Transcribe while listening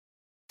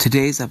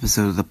Today's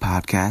episode of the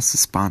podcast is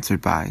sponsored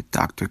by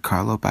Dr.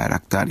 Carlo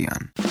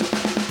Bayraktarian.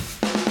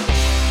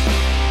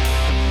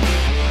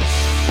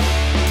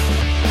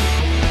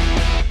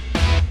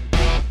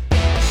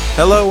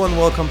 Hello and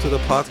welcome to the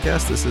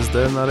podcast. This is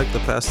Der Narek, the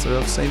pastor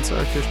of St.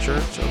 Sarkis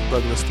Church of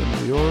Douglaston,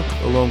 New York,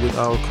 along with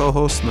our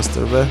co-host,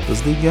 Mr. Veh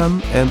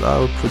Bezdigyan, and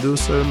our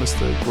producer,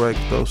 Mr. Greg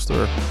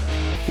Doster.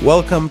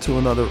 Welcome to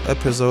another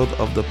episode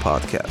of the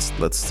podcast.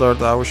 Let's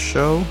start our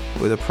show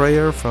with a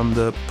prayer from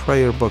the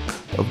prayer book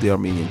of the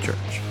Armenian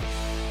Church.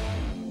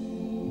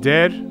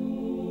 Դեր,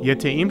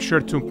 եթե իմ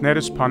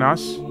շրթունքներս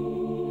փանաս,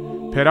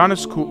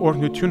 փերանս քու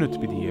օրհնությունդ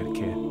պիտի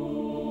երգե։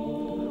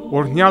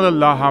 Օրհնյալը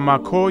լա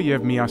համակո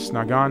եւ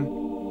միասնական,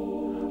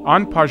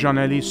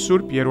 անբաժանելի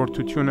սուրբ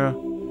երրորդությունը,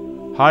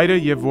 Հայրը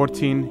եւ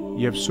Որդին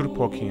եւ Սուրբ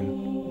Հոգին,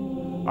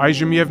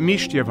 այժմ եւ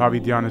միշտ եւ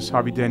հավիտյանս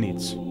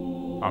հավիտենից։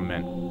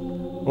 Amen.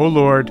 O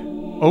Lord,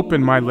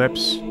 open my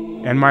lips,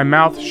 and my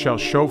mouth shall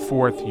show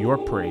forth your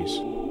praise.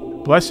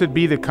 Blessed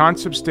be the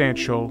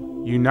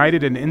consubstantial,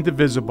 united and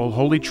indivisible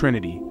Holy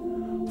Trinity,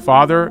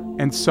 Father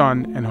and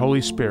Son and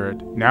Holy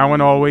Spirit, now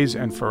and always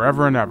and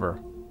forever and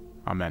ever.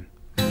 Amen.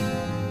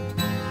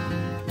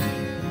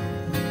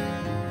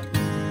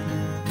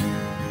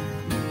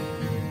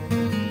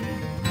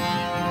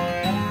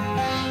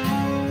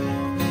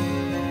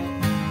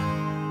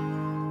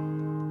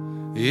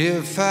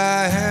 If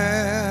I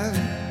had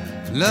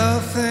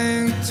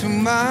nothing to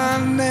my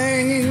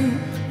name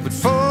but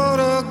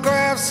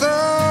photographs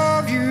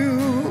of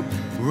you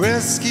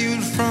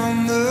rescued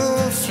from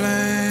the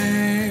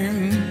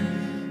flame,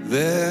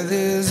 that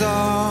is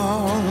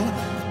all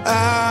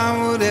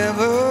I would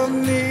ever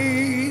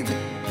need,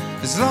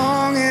 as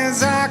long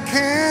as I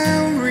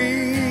can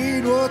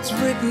read what's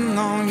written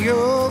on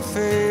your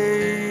face.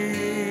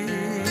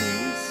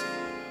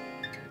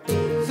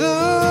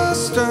 The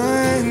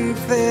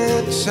strength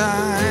that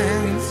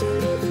shines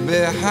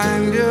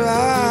behind your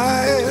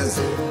eyes,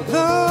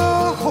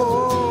 the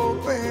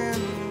hope and...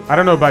 I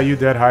don't know about you,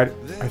 Deadhide.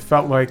 I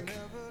felt like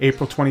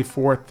April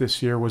 24th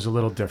this year was a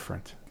little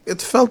different.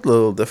 It felt a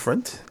little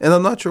different, and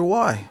I'm not sure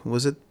why.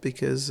 Was it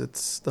because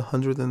it's the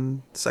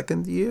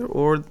 102nd year,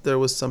 or there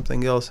was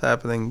something else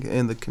happening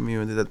in the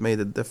community that made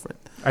it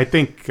different? I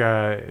think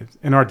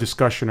in our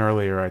discussion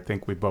earlier, I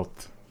think we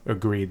both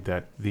agreed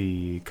that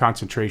the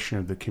concentration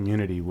of the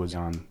community was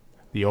on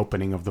the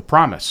opening of The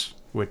Promise,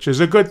 which is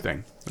a good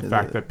thing. The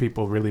fact that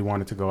people really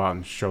wanted to go out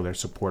and show their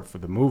support for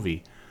the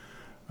movie.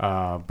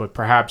 But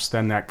perhaps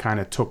then that kind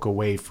of took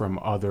away from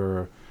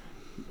other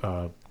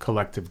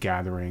collective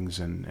gatherings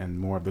and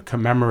more of the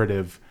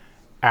commemorative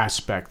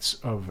aspects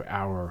of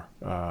our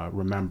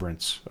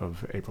remembrance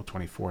of April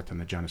 24th and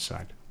the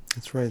genocide.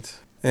 That's right.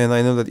 And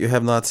I know that you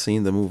have not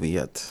seen the movie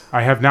yet.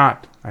 I have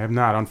not.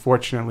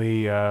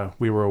 Unfortunately,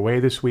 we were away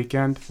this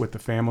weekend with the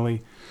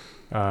family,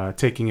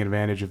 taking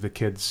advantage of the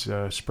kids'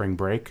 spring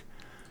break.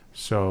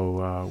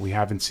 So we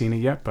haven't seen it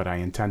yet, but I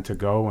intend to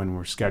go, and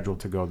we're scheduled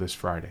to go this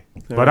Friday.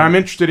 But I'm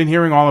interested in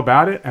hearing all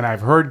about it, and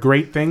I've heard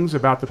great things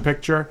about the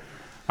picture.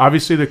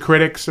 Obviously, the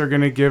critics are going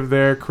to give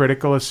their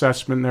critical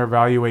assessment, their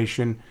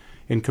evaluation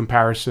in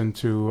comparison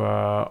to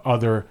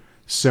other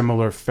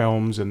similar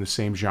films in the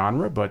same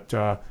genre. But,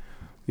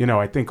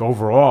 I think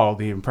overall,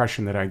 the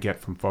impression that I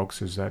get from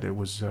folks is that it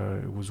was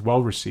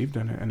well received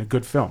and a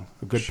good film,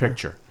 a good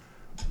picture.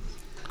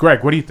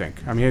 Greg, what do you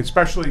think? I mean,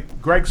 especially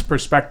Greg's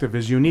perspective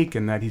is unique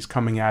in that he's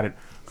coming at it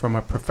from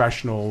a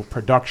professional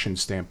production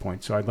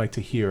standpoint. So I'd like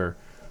to hear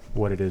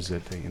what it is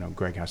that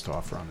Greg has to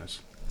offer on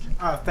this.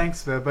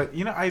 Thanks, Veh. But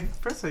I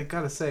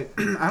gotta say,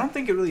 I don't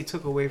think it really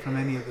took away from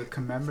any of the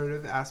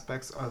commemorative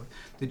aspects of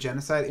the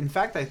genocide. In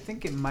fact, I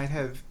think it might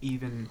have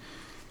even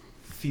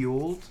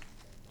fueled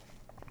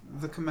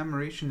the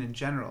commemoration in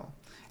general.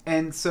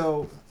 And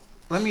so,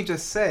 let me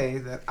just say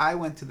that I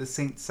went to the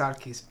St.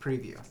 Sarkis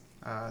preview.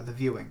 The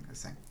viewing, I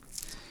think,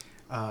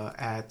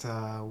 at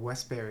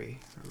Westbury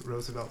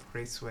Roosevelt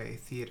Raceway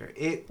Theater.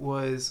 It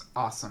was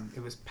awesome.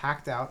 It was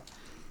packed out.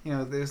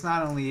 There's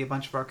not only a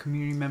bunch of our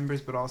community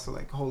members, but also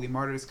like Holy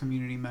Martyrs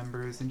community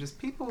members and just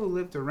people who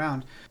lived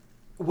around.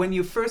 When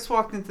you first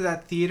walked into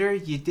that theater,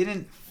 you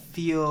didn't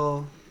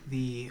feel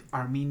the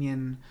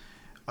Armenian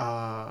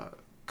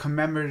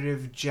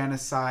commemorative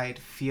genocide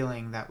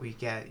feeling that we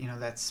get.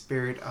 That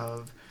spirit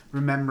of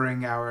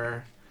remembering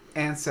our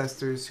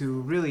ancestors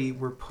who really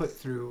were put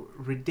through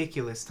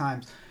ridiculous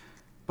times.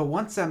 But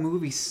once that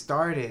movie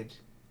started,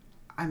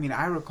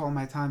 I recall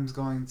my times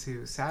going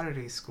to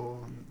Saturday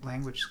school and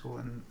language school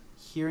and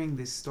hearing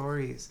these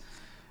stories.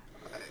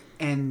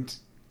 And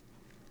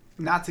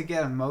not to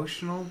get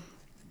emotional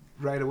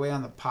right away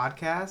on the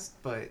podcast,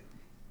 but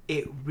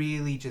it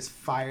really just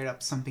fired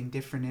up something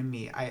different in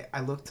me.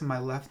 I looked to my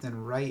left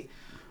and right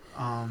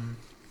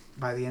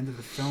by the end of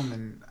the film,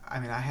 and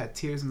I had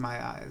tears in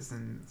my eyes,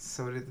 and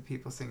so did the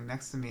people sitting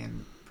next to me,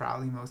 and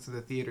probably most of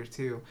the theater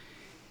too.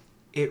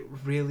 It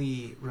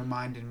really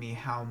reminded me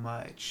how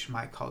much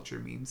my culture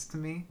means to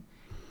me,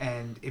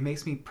 and it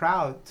makes me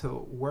proud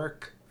to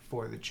work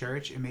for the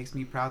church. It makes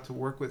me proud to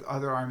work with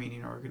other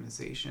Armenian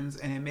organizations,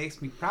 and it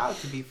makes me proud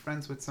to be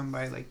friends with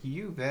somebody like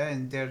you, Ve,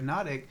 and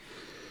Dernadik,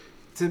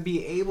 to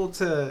be able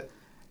to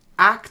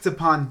act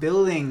upon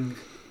building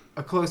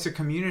a closer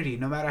community,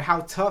 no matter how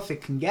tough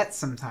it can get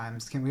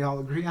sometimes. Can we all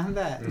agree on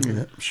that?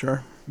 Yeah,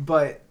 sure.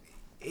 But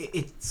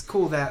it's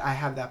cool that I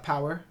have that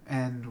power,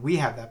 and we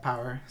have that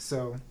power.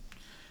 So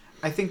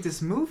I think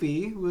this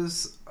movie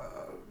was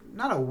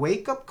not a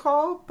wake-up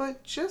call,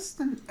 but just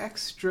an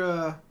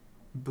extra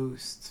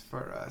boost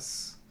for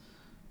us.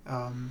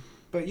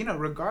 But,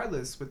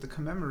 regardless, with the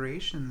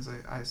commemorations,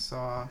 I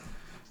saw,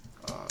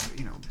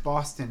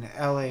 Boston,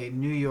 LA,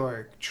 New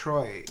York,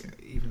 Troy,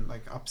 even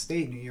like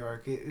upstate New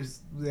York,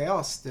 they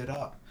all stood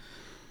up.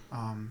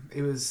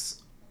 It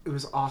was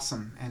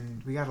awesome,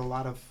 and we got a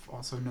lot of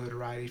also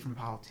notoriety from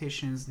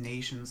politicians,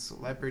 nations,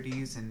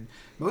 celebrities, and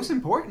most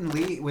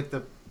importantly, with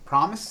the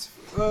Promise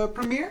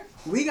premiere,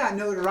 we got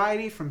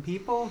notoriety from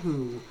people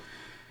who,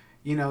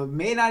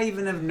 may not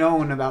even have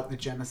known about the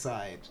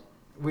genocide,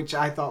 which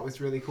I thought was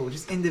really cool.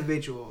 Just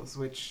individuals,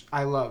 which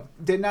I love.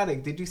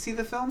 Did you see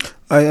the film?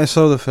 I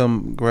saw the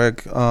film,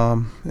 Greg.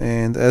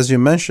 And as you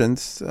mentioned,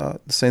 the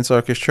St.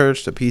 Sarkis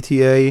Church, the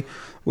PTA,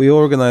 we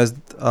organized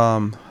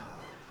the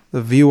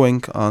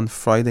viewing on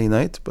Friday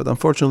night, but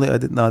unfortunately I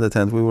did not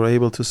attend. We were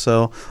able to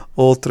sell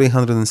all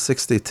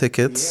 360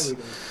 tickets. Yeah, we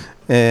did.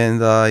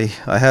 And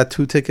I had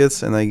 2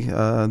 tickets, and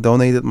I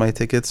donated my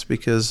tickets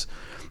because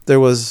there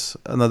was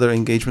another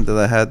engagement that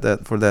I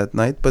had for that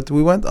night. But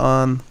we went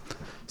on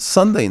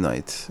Sunday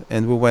night,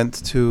 and we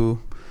went to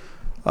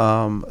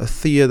a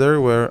theater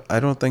where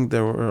I don't think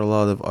there were a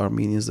lot of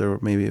Armenians. There were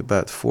maybe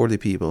about 40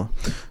 people.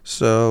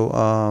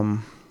 So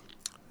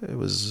it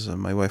was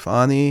my wife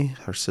Ani,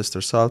 her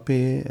sister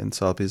Salpi, and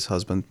Salpi's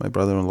husband, my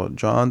brother-in-law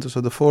John.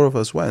 So the 4 of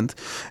us went,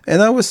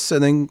 and I was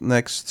sitting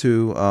next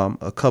to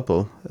a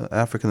couple,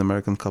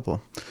 African-American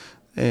couple,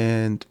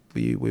 and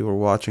we were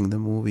watching the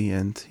movie.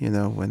 And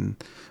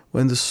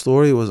when the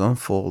story was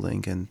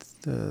unfolding and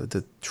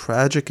the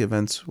tragic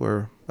events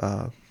were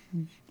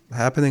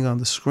happening on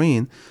the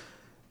screen,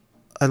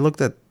 I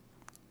looked at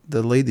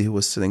the lady who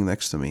was sitting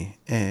next to me,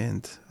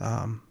 and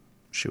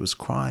she was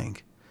crying.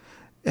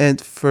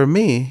 And for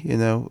me,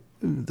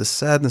 the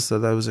sadness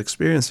that I was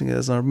experiencing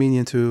as an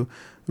Armenian, to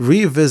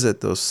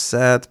revisit those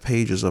sad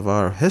pages of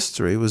our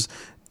history was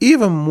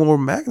even more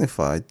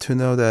magnified, to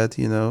know that,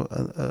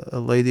 a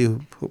lady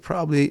who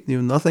probably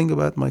knew nothing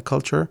about my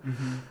culture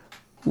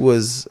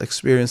was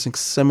experiencing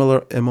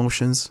similar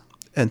emotions.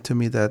 And to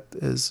me, that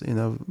is,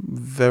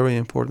 very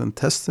important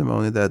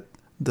testimony that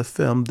the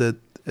film did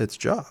its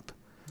job.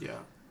 Yeah.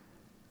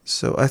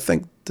 So I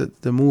think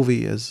that the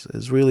movie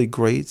is really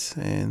great,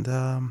 and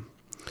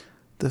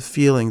the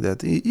feeling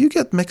that you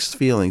get mixed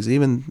feelings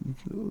even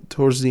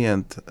towards the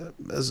end,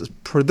 as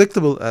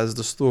predictable as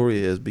the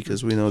story is,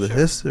 because we know the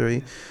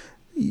history.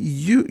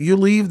 You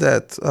leave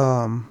that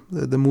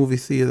the movie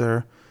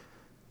theater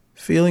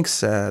feeling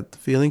sad,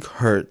 feeling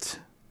hurt,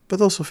 but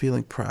also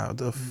feeling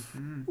proud of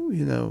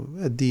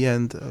at the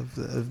end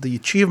of the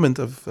achievement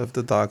of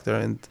the doctor.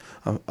 And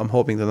I'm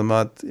hoping that I'm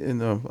not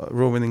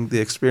ruining the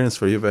experience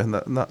for you, but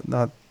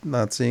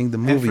not seeing the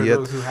movie and for yet.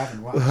 Those who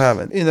haven't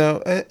watched.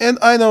 And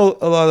I know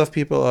a lot of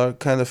people are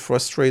kind of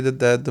frustrated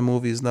that the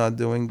movie is not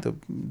doing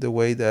the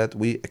way that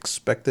we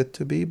expect it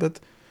to be, but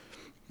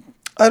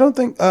I don't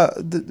think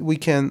we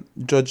can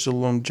judge the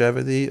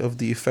longevity of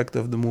the effect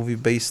of the movie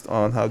based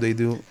on how they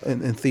do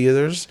in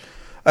theaters.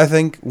 I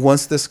think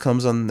once this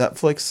comes on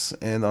Netflix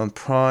and on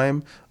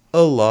Prime,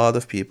 a lot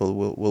of people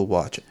will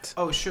watch it.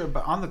 Oh, sure.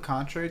 But on the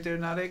contrary,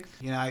 Dernadik,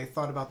 I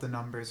thought about the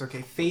numbers.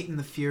 Okay, Fate and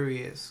the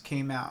Furious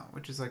came out,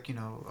 which is like,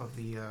 of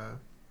the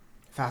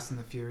Fast and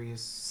the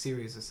Furious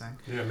series,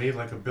 essentially. Yeah, it made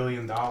like $1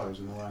 billion in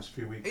the last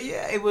few weeks.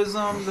 Yeah, it was,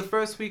 the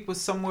first week was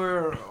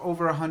somewhere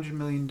over $100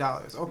 million.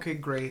 Okay,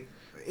 great.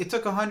 It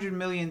took $100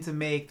 million to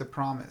make The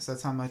Promise.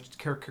 That's how much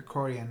Kirk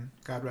Kerkorian,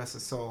 God rest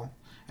his soul,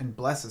 and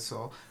bless his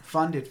soul,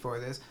 funded for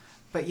this.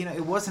 But,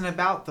 it wasn't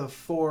about the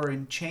 4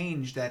 and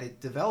change that it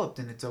developed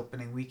in its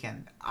opening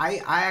weekend.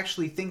 I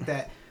actually think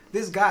that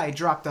this guy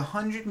dropped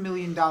 $100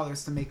 million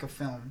to make a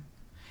film.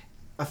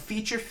 A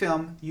feature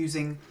film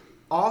using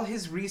all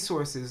his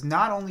resources,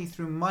 not only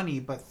through money,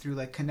 but through,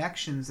 like,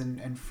 connections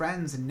and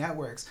friends and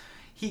networks.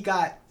 He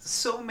got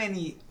so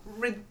many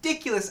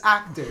ridiculous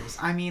actors.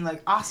 I mean,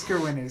 like,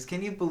 Oscar winners.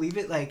 Can you believe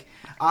it? Like,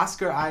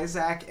 Oscar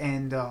Isaac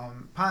and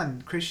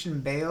Christian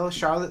Bale,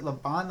 Charlotte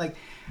LeBon. Like,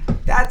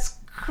 that's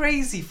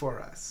crazy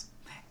for us.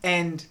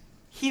 And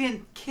he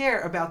didn't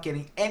care about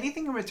getting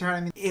anything in return.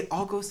 I mean, it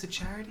all goes to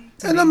charity.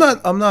 And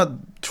I'm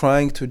not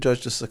trying to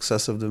judge the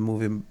success of the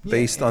movie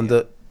based on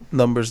the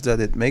numbers that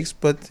it makes,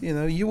 but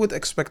you would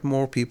expect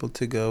more people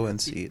to go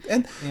and see it.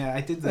 And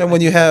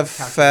when you have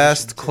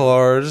fast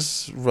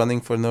cars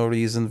running for no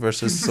reason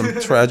versus some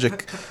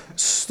tragic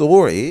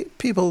story,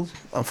 people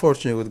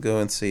unfortunately would go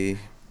and see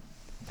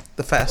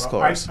the fast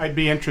cars. I'd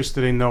be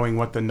interested in knowing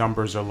what the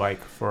numbers are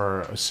like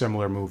for a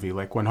similar movie.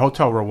 Like when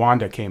Hotel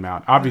Rwanda came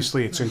out,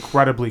 obviously it's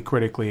incredibly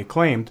critically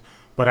acclaimed,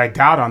 but I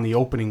doubt on the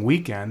opening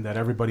weekend that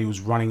everybody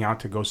was running out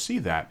to go see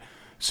that.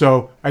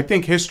 So I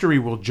think history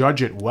will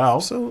judge it well.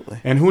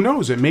 Absolutely. And who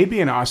knows? It may be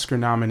an Oscar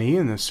nominee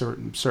in a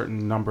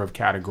certain number of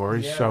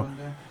categories. Yeah, so one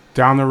day.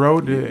 down the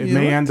road, it You're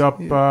may right. end up,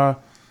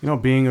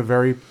 being a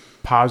very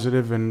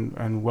positive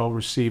and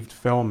well-received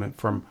film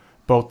from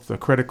both the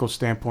critical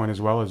standpoint as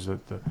well as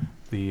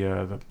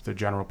the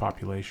general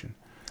population.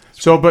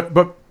 So,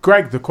 but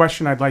Greg, the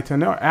question I'd like to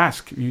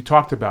ask, you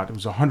talked about it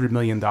was $100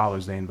 million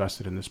they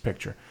invested in this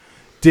picture.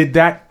 Did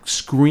that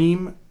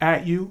scream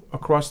at you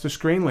across the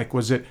screen? Like,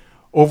 was it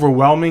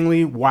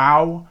overwhelmingly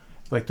wow?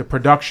 Like the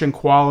production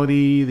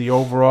quality, the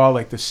overall,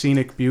 like the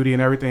scenic beauty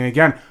and everything.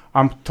 Again,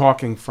 I'm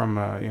talking from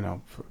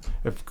a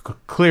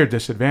clear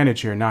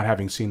disadvantage here, not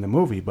having seen the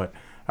movie. But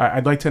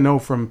I'd like to know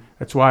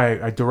that's why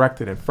I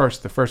directed it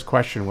first. The first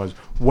question was,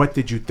 what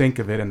did you think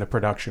of it and the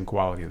production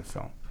quality of the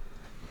film?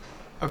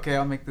 Okay,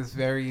 I'll make this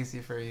very easy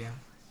for you.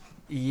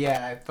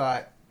 Yeah, I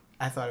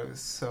thought it was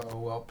so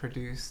well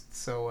produced,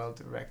 so well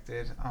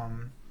directed.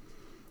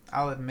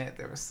 I'll admit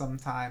there were some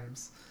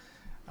times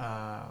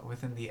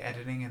within the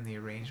editing and the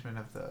arrangement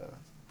of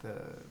the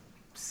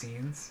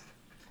scenes,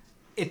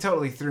 it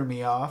totally threw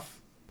me off.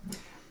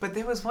 But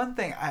there was one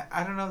thing,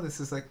 I don't know if this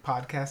is like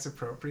podcast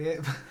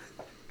appropriate, but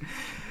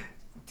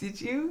did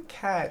you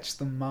catch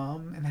the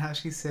mom and how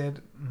she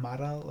said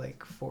Mara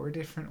like 4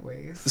 different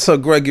ways? So,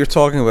 Greg, you're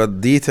talking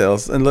about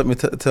details, and let me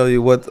tell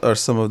you what are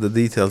some of the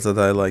details that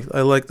I liked.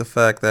 I like the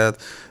fact that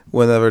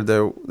whenever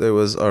there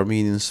was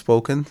Armenian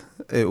spoken,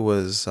 it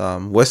was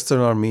Western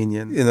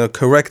Armenian in a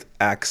correct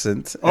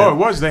accent. Oh, it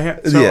was.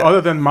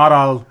 Other than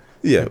Maral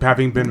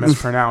having been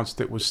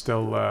mispronounced, it was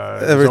still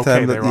every okay.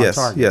 time They were on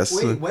target. yes.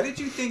 Wait, what did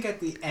you think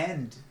at the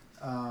end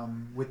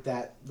with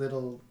that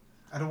little...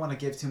 I don't want to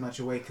give too much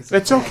away because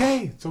it's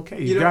okay. It's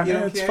okay. You don't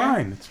it's care?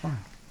 fine. It's fine.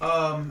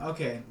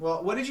 Okay.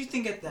 Well, what did you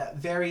think at the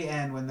very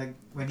end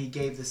when he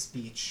gave the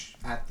speech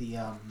at the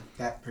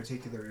that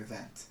particular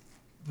event?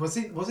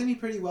 Wasn't he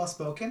pretty well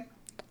spoken?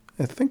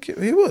 I think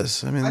he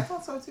was. I mean, I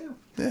thought so too.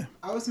 Yeah.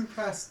 I was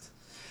impressed.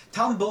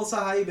 Tam bolsa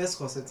hayi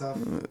beskos etaf.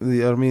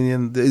 The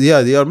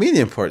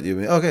Armenian part. You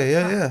mean? Okay.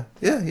 Yeah.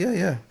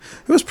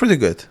 It was pretty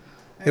good.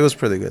 It was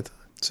pretty good.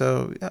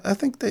 So I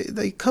think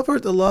they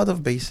covered a lot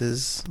of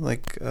bases.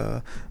 Like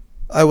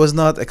I was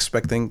not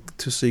expecting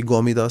to see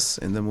Gomidas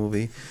in the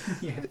movie.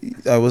 Yeah.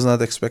 I was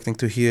not expecting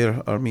to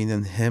hear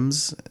Armenian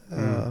hymns,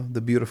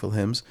 the beautiful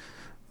hymns.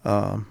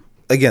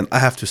 Again, I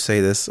have to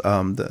say this: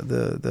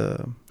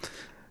 the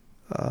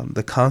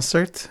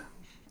concert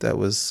that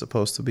was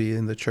supposed to be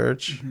in the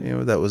church,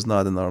 that was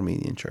not an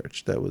Armenian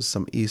church. That was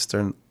some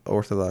Eastern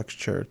Orthodox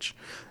church.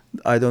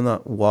 I don't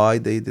know why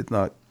they did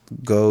not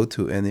go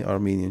to any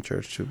Armenian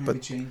church too.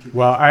 But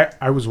well,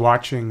 I was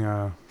watching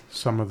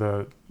some of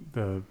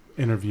the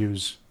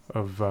interviews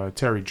of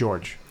Terry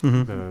George,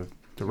 the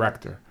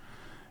director,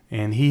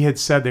 and he had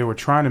said they were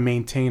trying to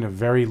maintain a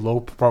very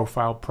low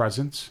profile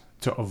presence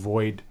to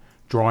avoid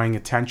drawing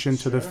attention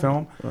to the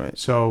film. Right.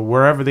 So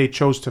wherever they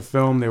chose to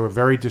film, they were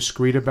very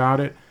discreet about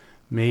it.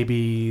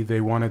 Maybe they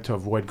wanted to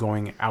avoid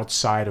going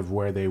outside of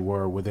where they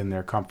were within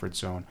their comfort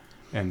zone.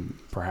 And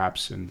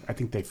perhaps, I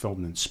think they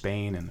filmed in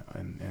Spain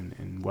and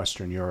in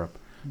Western Europe.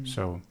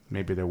 So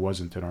maybe there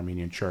wasn't an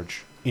Armenian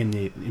church in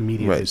the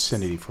immediate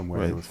vicinity from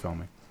where they were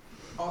filming.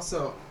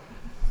 Also,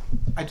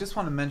 I just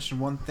want to mention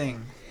one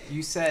thing.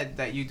 You said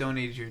that you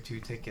donated your 2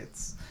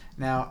 tickets.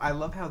 Now, I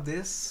love how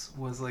this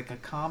was like a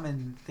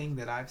common thing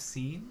that I've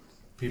seen.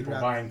 People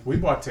buying. We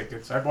bought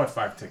tickets. I bought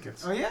 5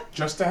 tickets. Oh, yeah?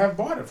 Just to have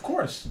bought it, of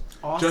course.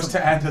 Awesome. Just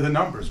to add to the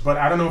numbers. But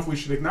I don't know if we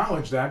should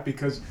acknowledge that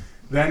because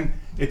then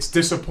it's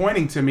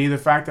disappointing to me the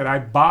fact that I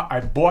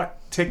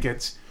bought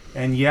tickets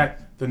and yet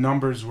the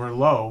numbers were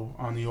low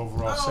on the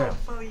overall sale.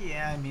 Oh,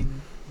 yeah, I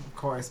mean, of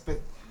course. But,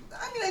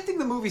 I think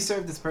the movie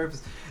served its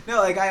purpose. No,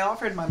 like, I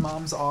offered my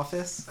mom's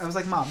office. I was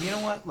like, Mom, you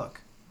know what? Look,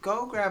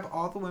 go grab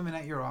all the women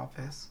at your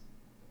office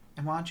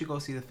and why don't you go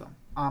see the film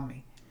on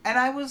me? And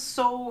I was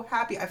so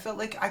happy. I felt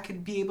like I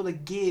could be able to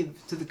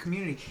give to the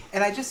community.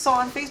 And I just saw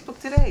on Facebook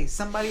today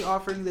somebody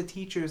offering the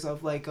teachers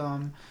of, like,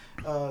 a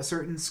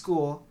certain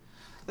school,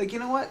 like, you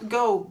know what?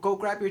 Go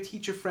grab your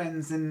teacher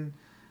friends, and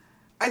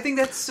I think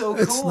that's so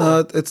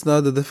cool. It's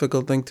not a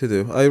difficult thing to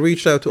do. I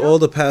reached out to all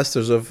the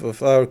pastors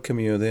of our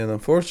community, and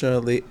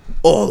unfortunately,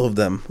 all of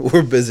them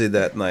were busy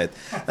that night.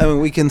 I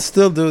mean, we can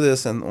still do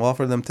this and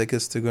offer them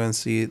tickets to go and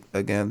see it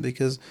again,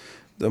 because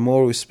the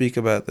more we speak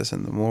about this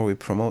and the more we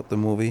promote the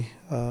movie,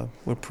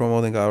 we're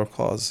promoting our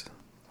cause.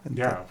 And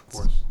of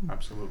course,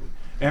 absolutely.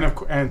 And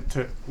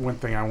one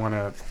thing I want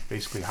to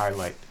basically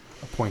highlight,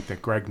 a point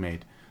that Greg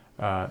made.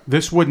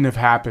 This wouldn't have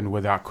happened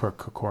without Kirk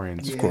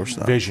Kerkorian's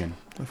vision.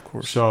 Of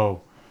course.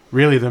 So,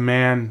 really, the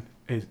man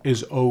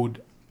is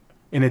owed,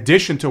 in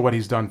addition to what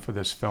he's done for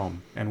this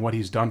film and what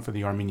he's done for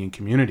the Armenian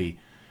community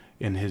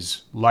in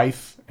his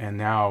life and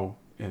now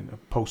in a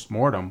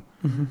post-mortem,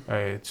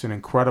 it's an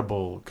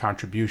incredible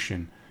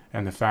contribution.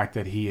 And the fact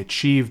that he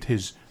achieved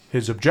his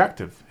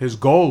objective. His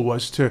goal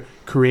was to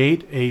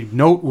create a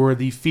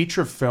noteworthy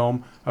feature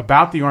film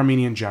about the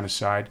Armenian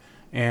genocide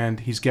and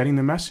he's getting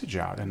the message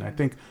out. And I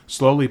think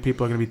slowly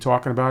people are going to be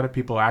talking about it.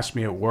 People ask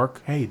me at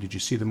work, hey, did you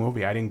see the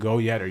movie? I didn't go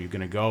yet. Are you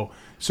going to go?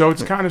 So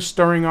it's kind of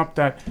stirring up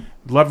that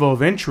level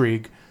of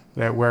intrigue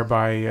that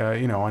whereby,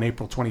 on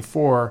April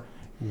 24,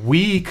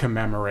 we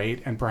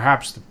commemorate, and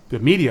perhaps the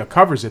media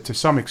covers it to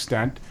some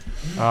extent.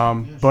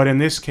 But in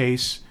this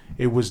case,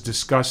 it was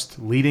discussed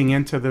leading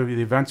into the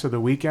events of the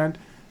weekend,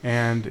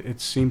 and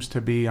it seems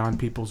to be on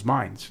people's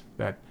minds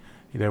that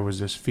there was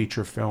this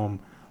feature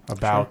film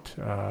about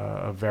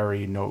a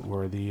very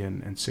noteworthy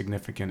and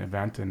significant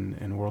event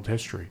in world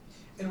history.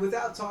 And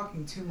without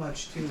talking too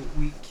much, too,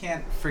 we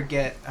can't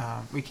forget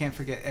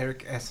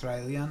Eric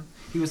Esraelian.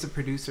 He was the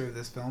producer of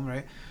this film,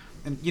 right?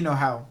 And you know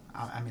how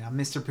I'm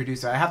Mr.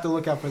 Producer. I have to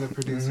look out for the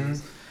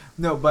producers.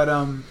 No, but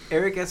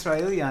Eric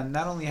Esraelian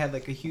not only had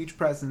like a huge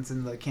presence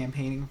in the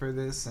campaigning for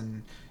this,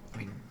 and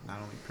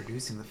not only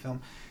producing the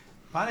film,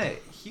 but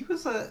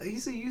he's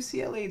a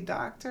UCLA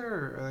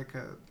doctor or like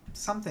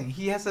something.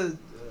 He has a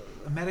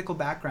medical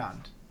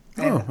background.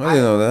 And I didn't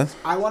know that.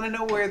 I want to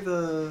know where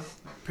the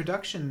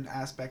production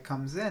aspect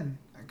comes in,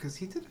 because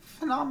he did a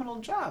phenomenal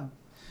job.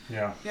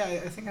 Yeah. Yeah,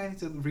 I think I need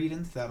to read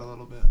into that a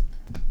little bit.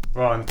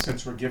 Well, and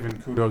since we're giving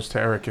kudos to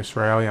Eric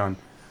Israelian,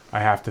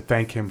 I have to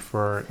thank him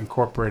for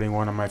incorporating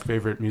one of my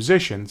favorite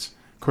musicians,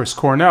 Chris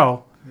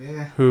Cornell,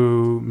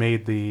 who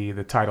made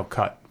the title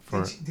cut.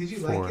 Did you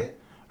like it?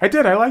 I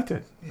did. I liked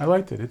it. Yeah. I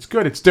liked it. It's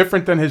good. It's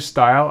different than his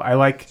style. I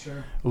like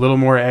a little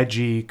more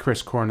edgy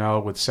Chris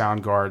Cornell with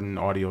Soundgarden,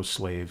 Audio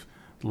Slave,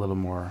 a little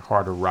more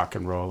harder rock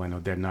and roll. I know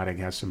Dead Nodding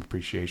has some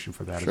appreciation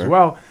for that as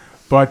well.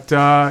 But,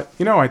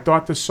 I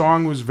thought the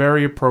song was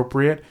very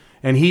appropriate.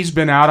 And he's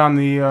been out on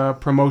the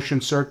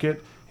promotion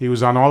circuit. He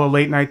was on all the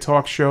late night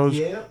talk shows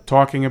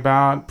talking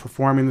about,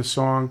 performing the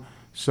song.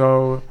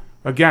 So,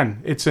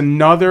 again, it's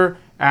another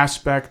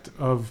aspect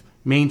of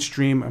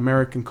mainstream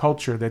American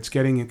culture that's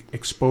getting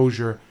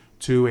exposure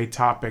to a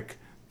topic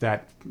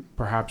that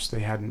perhaps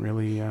they hadn't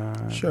really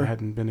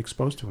hadn't been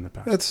exposed to in the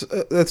past.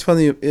 That's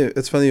funny.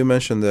 It's funny you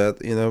mentioned that.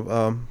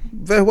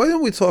 Why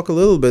don't we talk a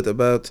little bit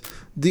about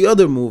the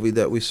other movie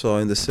that we saw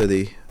in the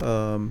city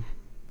a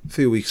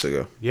few weeks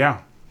ago?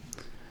 Yeah.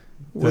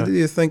 What do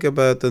you think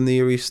about the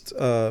Near East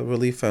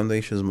Relief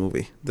Foundation's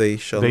movie? They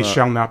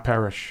shall not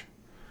perish.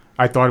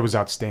 I thought it was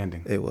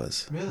outstanding. It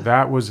was. Really?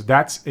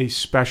 That's a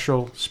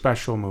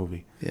special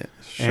movie. Yeah.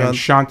 And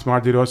Shant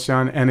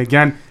Mardirosyan. And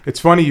again, it's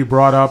funny you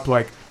brought up,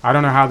 I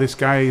don't know how this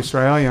guy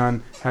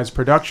Israelian has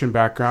production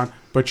background,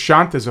 but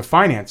Shant is a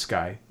finance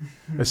guy,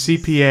 a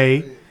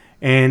CPA,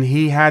 and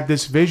he had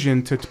this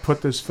vision to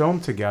put this film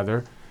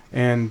together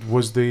and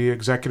was the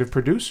executive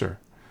producer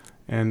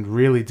and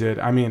really did.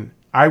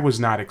 I was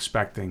not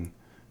expecting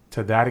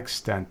to that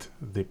extent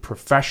the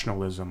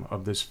professionalism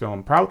of this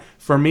film. Probably,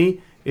 for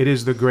me, it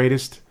is the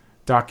greatest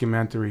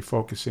documentary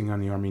focusing on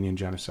the Armenian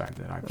genocide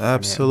that I've seen.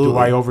 Absolutely. Do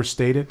I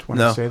overstate it when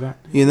I say that?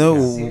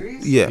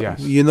 Yes.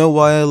 You know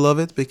why I love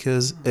it?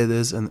 Because it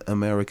is an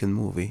American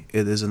movie.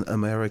 It is an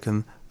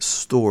American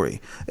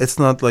story. It's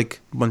not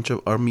like a bunch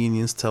of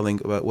Armenians telling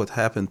about what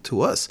happened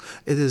to us.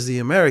 It is the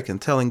American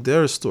telling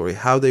their story,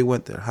 how they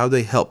went there, how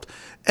they helped.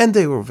 And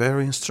they were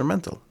very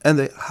instrumental.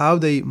 And how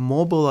they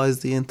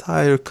mobilized the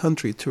entire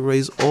country to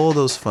raise all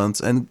those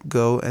funds and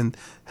go and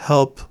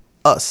help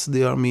us,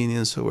 the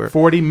Armenians who were...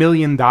 $40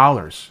 million,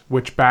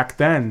 which back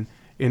then,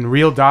 in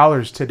real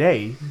dollars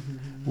today,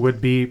 would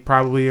be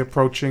probably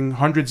approaching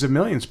hundreds of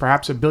millions,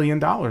 perhaps $1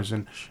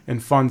 billion in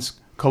funds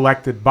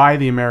collected by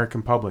the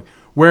American public.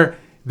 Where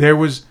there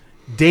was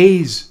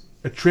days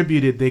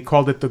attributed, they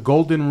called it the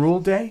Golden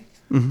Rule Day.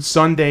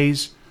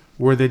 Sundays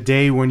were the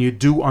day when you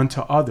do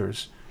unto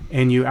others,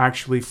 and you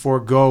actually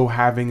forego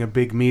having a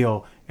big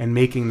meal and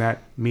making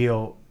that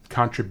meal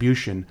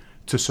contribution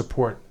to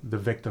support the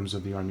victims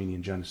of the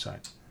Armenian genocide.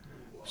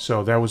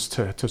 So that was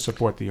to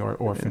support the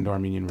orphaned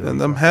Armenian relief.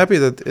 And I'm happy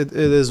that it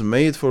is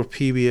made for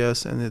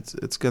PBS, and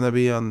it's going to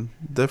be on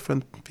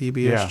different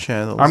PBS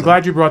channels. I'm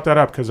glad you brought that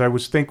up, because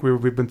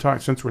we've been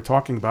talking, since we're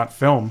talking about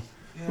film,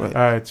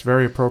 it's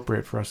very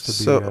appropriate for us to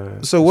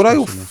be... So what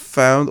I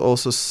found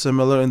also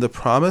similar in The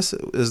Promise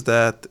is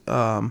that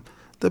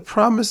The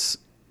Promise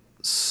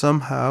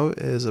somehow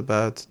is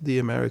about the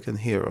American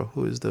hero,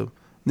 who is the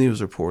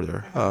news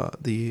reporter,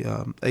 the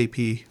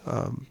AP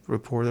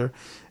reporter,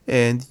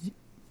 and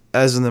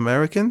as an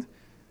American,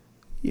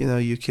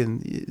 you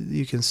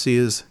can see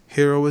his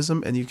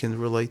heroism and you can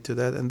relate to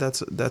that, and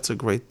that's a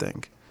great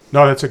thing.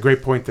 No, that's a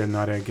great point there,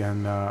 Nada.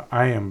 Again,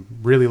 I am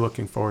really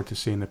looking forward to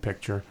seeing the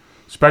picture,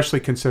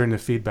 especially considering the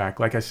feedback.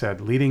 Like I said,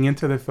 leading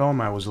into the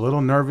film, I was a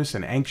little nervous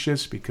and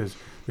anxious because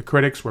the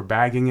critics were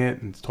bagging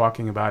it and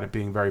talking about it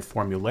being very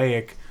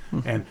formulaic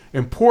and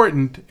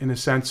important in the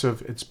sense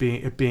of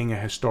it being a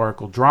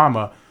historical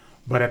drama,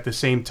 but at the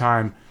same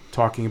time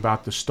talking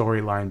about the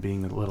storyline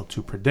being a little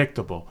too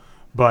predictable.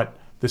 But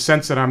the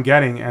sense that I'm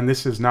getting, and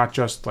this is not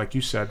just, like you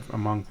said,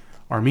 among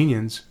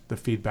Armenians, the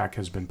feedback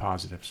has been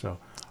positive. So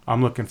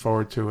I'm looking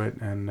forward to it,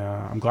 and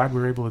I'm glad we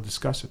were able to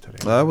discuss it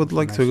today. I would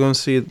like to go and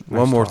see it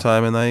one more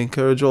time, and I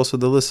encourage also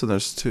the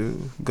listeners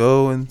to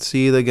go and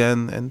see it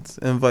again and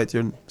invite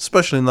your,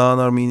 especially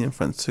non-Armenian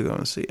friends, to go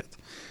and see it.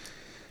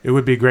 It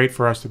would be great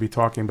for us to be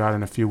talking about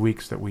in a few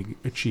weeks that we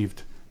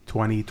achieved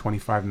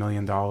 $25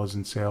 million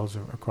in sales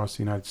across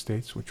the United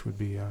States, which would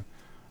be, I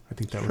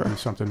think that would be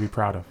something to be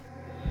proud of.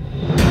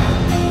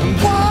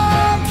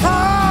 One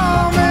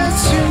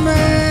promise you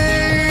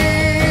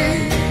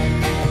made,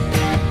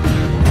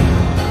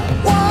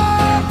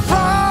 one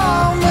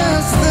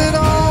promise that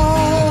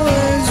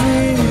always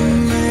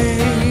remains.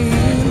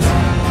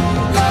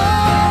 No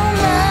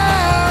matter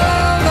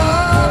the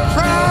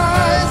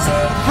price,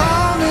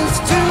 promise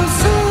to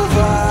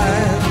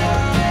survive,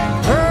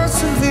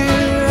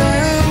 persevere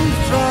and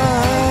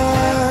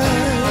thrive,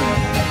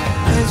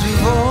 as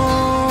we've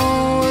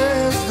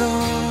always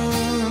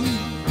done.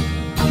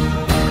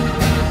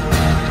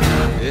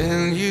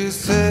 And you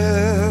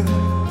said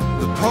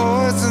the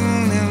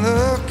poison in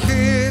the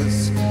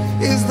kiss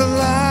is the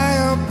lie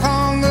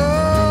upon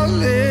the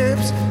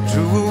lips.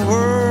 True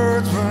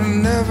words were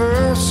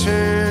never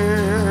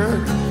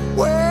shared.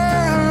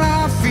 Well,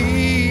 I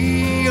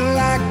feel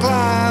like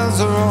lies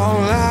are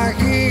all I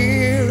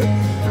hear.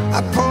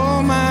 I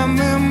pull my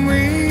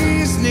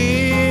memories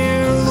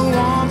near, the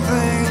one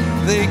thing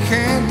they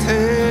can't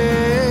take.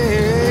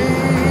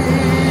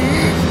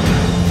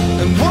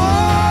 And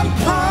one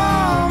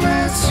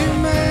promise you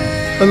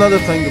made. Another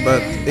thing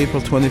about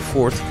April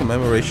 24th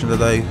commemoration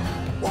that I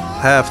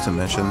have to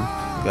mention,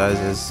 guys,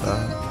 is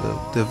the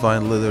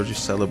Divine Liturgy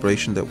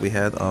celebration that we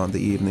had on the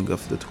evening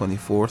of the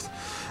 24th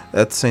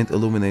at St.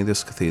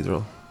 Illuminatus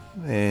Cathedral.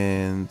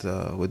 And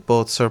with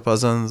both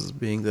Serpazans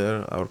being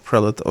there, our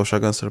prelate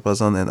Oshagan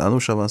Serpazan and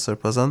Anushavan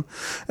Serpazan.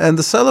 And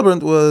the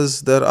celebrant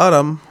was Der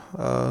Aram,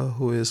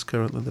 who is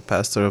currently the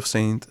pastor of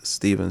St.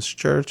 Stephen's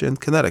Church in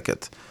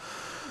Connecticut.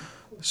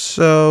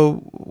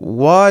 So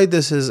why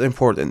this is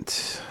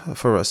important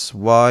for us?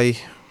 Why,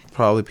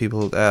 probably people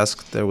would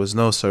ask, there was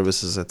no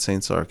services at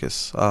St.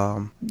 Sarkis.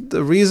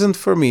 The reason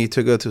for me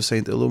to go to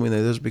St.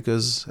 Illuminatus,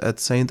 because at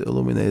St.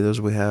 Illuminatus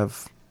we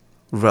have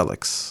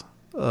relics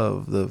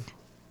of the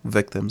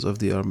victims of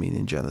the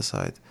Armenian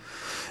genocide.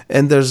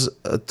 And there's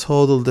a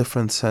total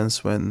different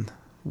sense when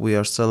we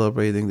are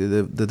celebrating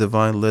the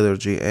Divine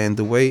Liturgy. And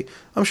the way,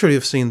 I'm sure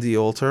you've seen the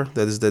altar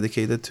that is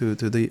dedicated to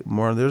the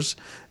martyrs.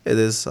 It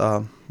is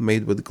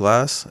made with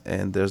glass,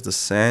 and there's the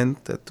sand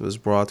that was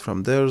brought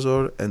from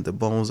Derzor, and the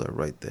bones are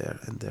right there.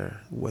 And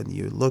there, when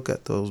you look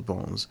at those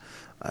bones,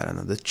 I don't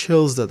know, the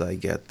chills that I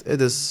get. It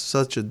is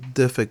such a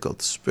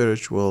difficult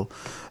spiritual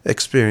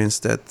experience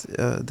that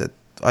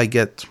I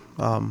get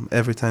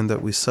every time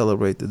that we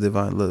celebrate the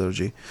Divine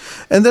Liturgy.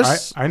 And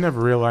there's I never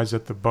realized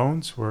that the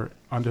bones were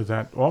under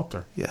that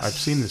altar. Yes. I've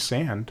seen the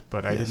sand,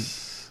 but I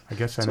didn't. I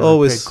guess I It's never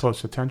always- paid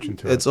close attention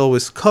to it. it's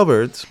always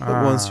covered,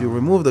 but once you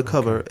remove the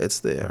cover, okay. it's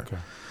there. Okay.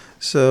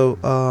 So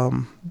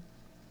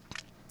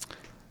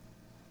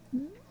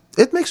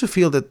it makes you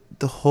feel that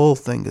the whole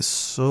thing is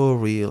so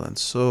real and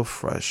so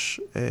fresh,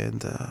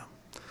 and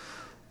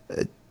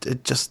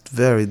it just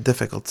very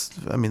difficult.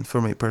 I mean, for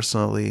me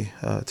personally,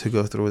 to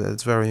go through that.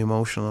 It's very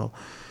emotional.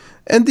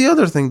 And the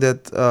other thing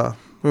that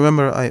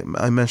remember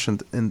I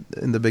mentioned in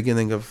the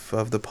beginning of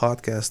the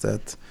podcast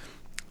that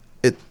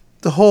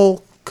the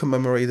whole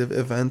commemorative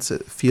events,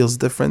 it feels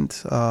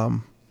different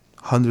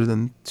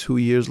 102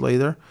 years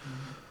later.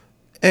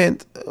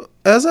 And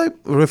as I'm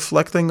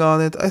reflecting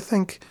on it, I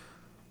think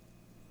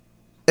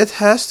it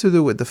has to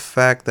do with the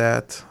fact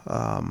that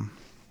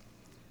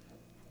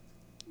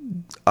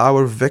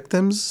our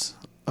victims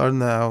are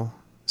now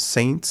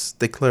saints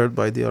declared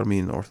by the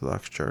Armenian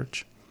Orthodox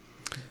Church.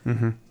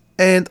 Mm-hmm.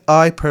 And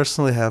I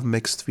personally have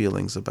mixed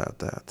feelings about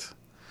that.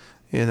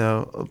 You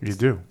know, You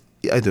do.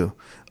 I do.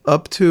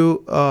 Up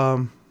to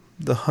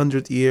the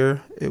 100th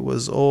year, it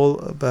was all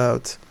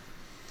about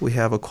we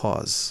have a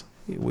cause.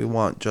 We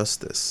want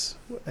justice.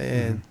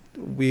 And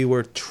we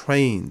were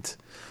trained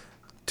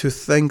to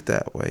think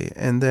that way.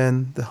 And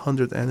then the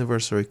 100th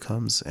anniversary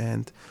comes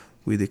and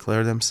we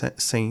declare them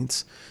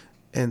saints.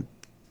 And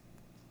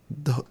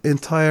the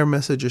entire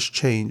message is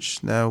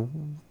changed. Now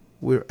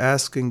we're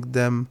asking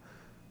them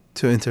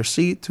to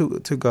intercede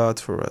to God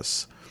for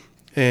us.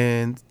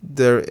 And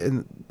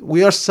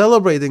we are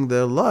celebrating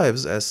their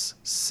lives as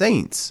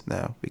saints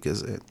now,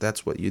 because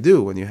that's what you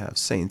do when you have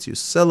saints. You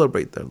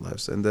celebrate their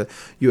lives and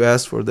you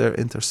ask for their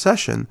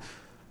intercession.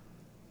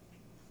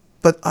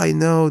 But I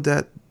know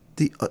that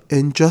the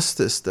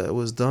injustice that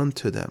was done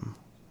to them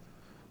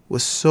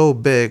was so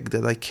big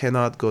that I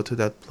cannot go to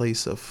that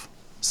place of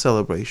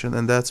celebration.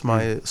 And that's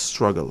my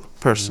struggle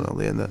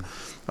personally. And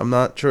I'm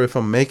not sure if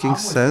I'm making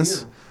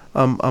sense.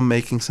 I'm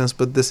making sense,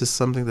 but this is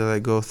something that I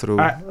go through.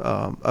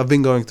 I've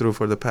been going through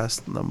for the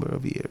past number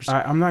of years.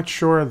 I'm not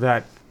sure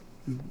that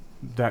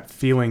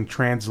feeling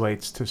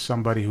translates to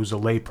somebody who's a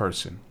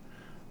layperson.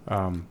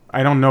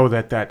 I don't know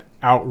that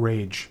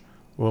outrage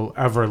will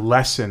ever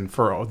lessen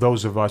for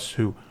those of us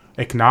who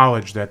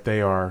acknowledge that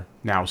they are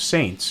now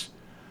saints.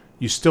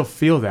 You still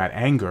feel that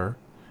anger,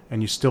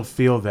 and you still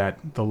feel that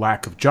the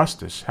lack of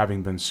justice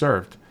having been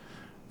served.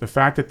 The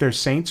fact that they're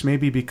saints,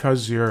 maybe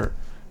because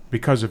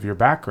of your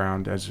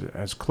background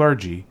as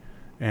clergy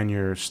and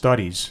your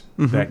studies,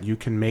 that you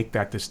can make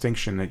that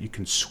distinction, that you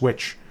can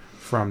switch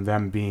from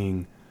them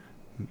being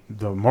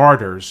the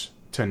martyrs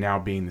to now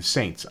being the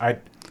saints.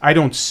 I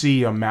don't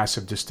see a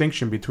massive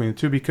distinction between the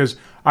two, because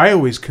I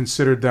always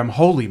considered them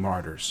holy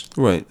martyrs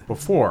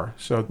before.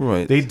 So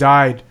they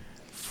died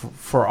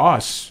for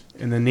us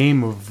in the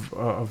name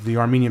of the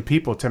Armenian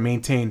people to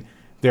maintain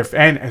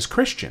and as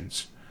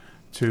Christians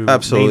to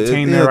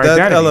maintain their identity.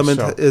 That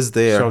element is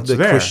there. So the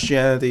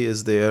Christianity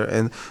is there,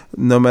 and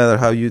no matter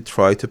how you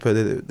try to put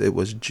it, it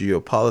was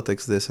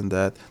geopolitics, this and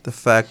that. The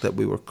fact that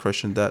we were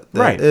Christian, that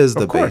is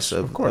the base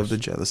of the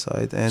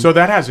genocide. And so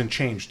that hasn't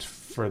changed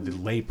for the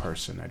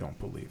layperson, I don't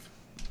believe.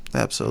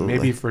 Absolutely.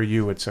 Maybe for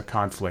you it's a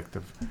conflict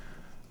of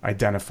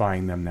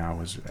identifying them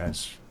now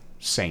as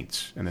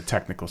saints in a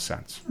technical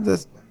sense.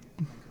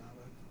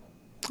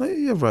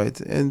 You're right.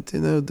 And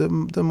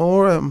the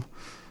more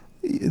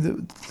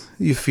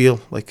you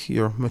feel like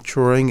you're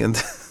maturing and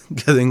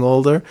getting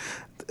older,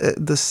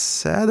 the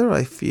sadder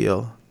I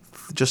feel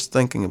just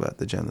thinking about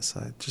the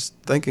genocide, just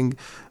thinking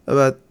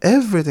about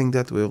everything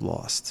that we've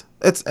lost.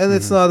 It's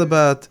not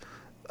about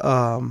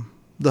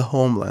the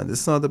homeland.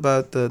 It's not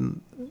about the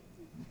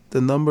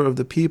number of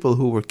the people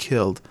who were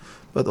killed,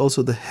 but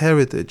also the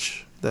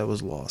heritage that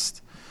was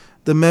lost,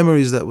 the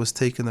memories that was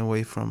taken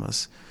away from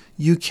us.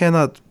 You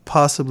cannot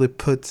possibly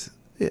put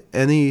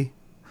any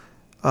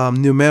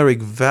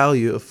numeric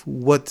value of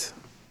what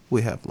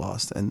we have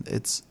lost, and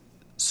it's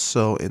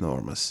so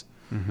enormous.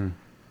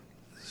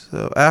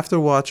 So after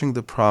watching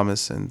The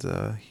Promise and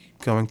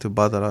going to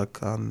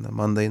Badarak on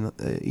Monday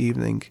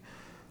evening,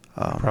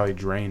 probably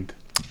drained.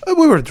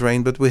 We were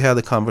drained, but we had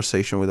a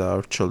conversation with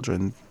our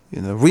children,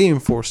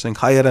 reinforcing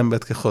and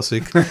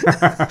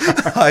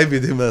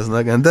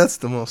that's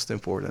the most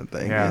important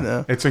thing.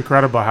 Yeah. It's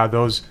incredible how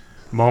those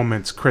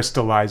moments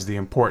crystallize the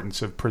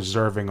importance of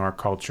preserving our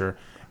culture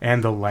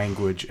and the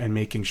language, and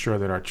making sure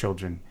that our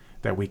children,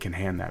 that we can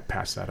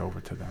pass that over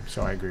to them.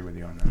 So I agree with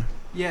you on that.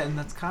 Yeah, and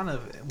that's kind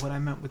of what I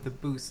meant with the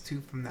boost too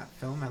from that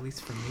film, at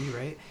least for me,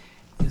 right?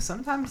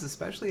 Sometimes,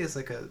 especially as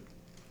like a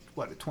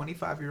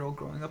 25-year-old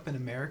growing up in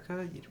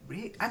America,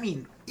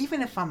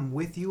 even if I'm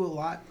with you a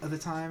lot of the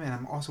time and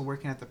I'm also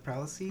working at the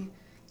prelacy,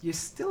 you're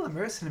still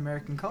immersed in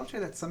American culture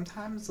that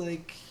sometimes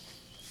like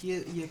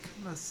you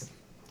kind of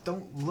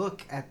don't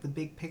look at the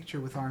big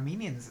picture with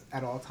Armenians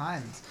at all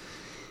times.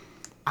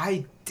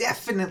 I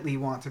definitely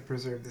want to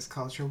preserve this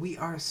culture. We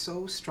are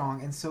so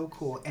strong and so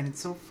cool. And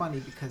it's so funny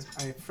because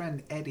my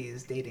friend Eddie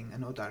is dating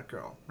an Odar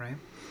girl, right?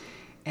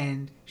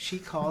 And she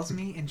calls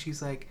me and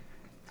she's like,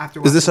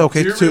 is this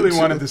okay? Do you really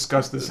want to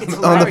discuss this on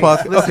the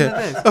podcast? Listen to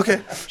this.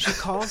 Okay. She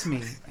calls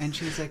me and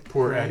she's like,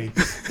 poor Eddie.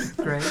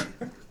 Greg,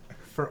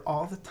 for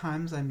all the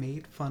times I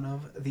made fun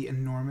of the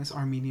enormous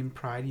Armenian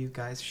pride you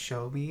guys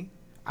show me,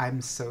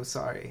 I'm so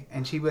sorry.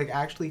 And she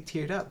actually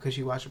teared up because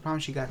she watched The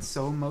Promise. She got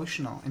so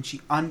emotional, and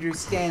she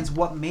understands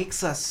what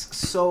makes us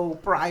so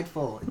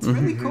prideful. It's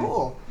really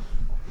cool.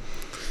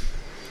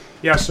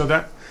 Yeah, so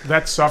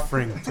that's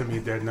suffering to me,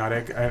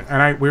 Narek.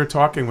 And we were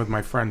talking with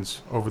my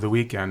friends over the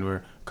weekend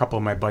where a couple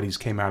of my buddies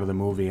came out of the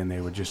movie and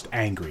they were just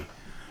angry.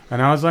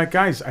 And I was like,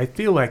 guys, I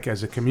feel like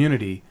as a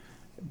community,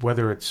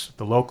 whether it's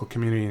the local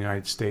community in the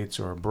United States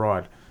or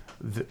abroad,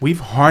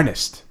 we've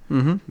harnessed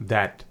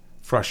that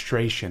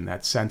frustration,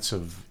 that sense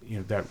of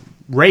that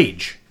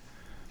rage,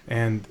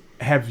 and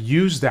have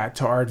used that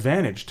to our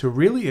advantage to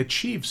really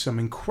achieve some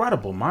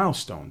incredible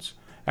milestones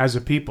as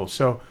a people.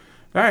 So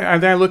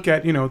I look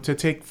at to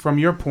take from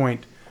your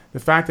point the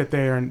fact that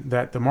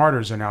that the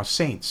martyrs are now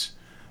saints.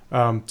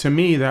 To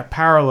me, that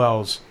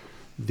parallels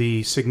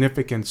the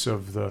significance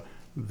of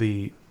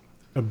the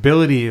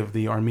ability of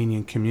the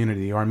Armenian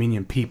community, the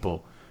Armenian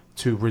people,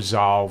 to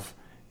resolve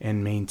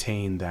and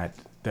maintain that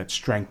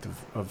strength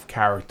of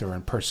character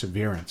and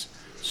perseverance.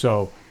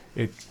 So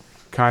it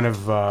kind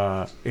of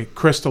it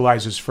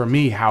crystallizes for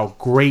me how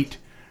great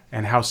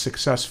and how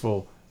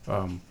successful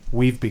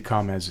we've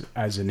become as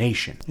a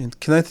nation. And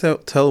can I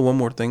tell one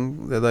more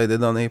thing that I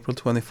did on April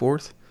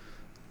 24th?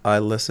 I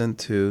listened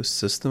to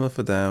System of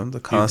a Down, the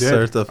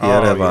concert of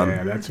Yerevan.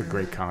 Yeah, that's a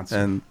great concert.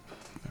 And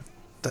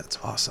that's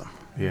awesome.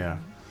 Yeah.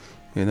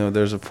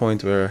 There's a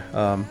point where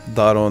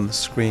Daron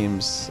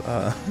screams,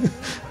 and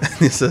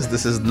he says,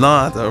 "This is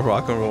not a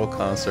rock and roll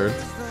concert.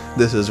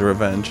 This is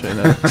revenge."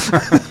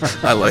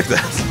 I like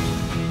that.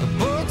 The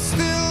book's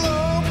still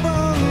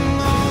open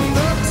on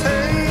the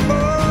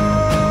table.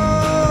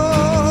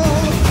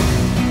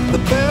 The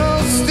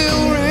bell's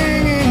still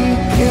ringing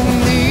in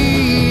the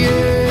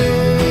air.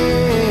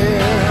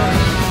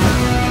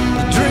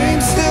 The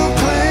drink's still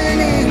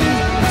clinging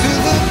to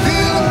the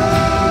pillow.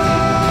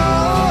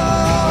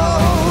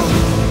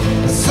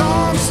 The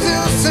song's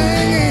still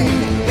singing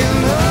in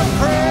the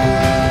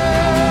prayer.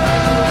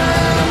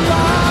 And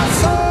my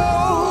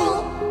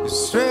soul is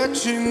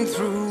stretching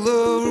through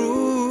the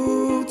room.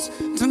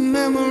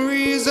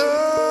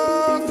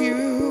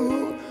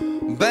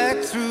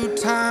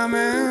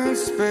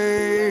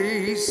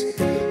 tapes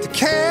to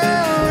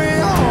carry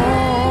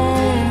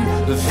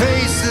on the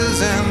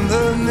faces and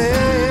the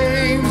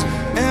names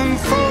and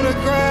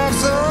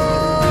photographs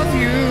of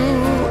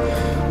you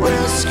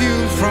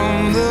rescued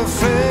from the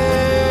flames.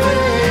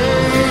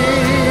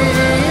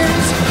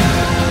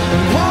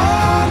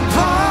 One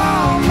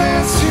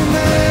promise you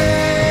made,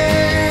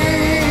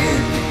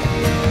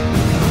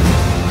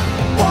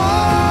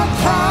 one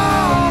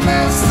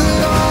promise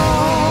that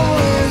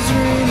always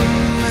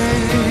remains.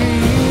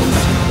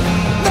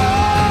 No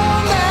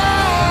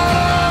matter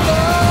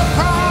the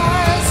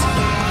price,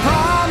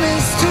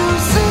 promise to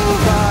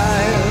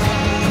survive,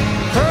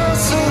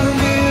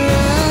 persevere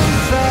and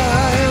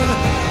thrive.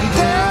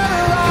 Dare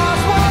to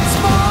rise once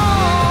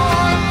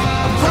more.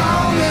 A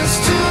promise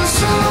to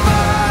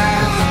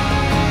survive,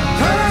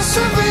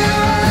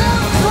 persevere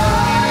and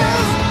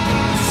thrive.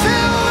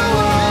 Fill the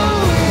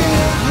world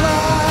with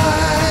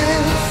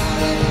life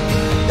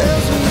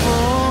as we've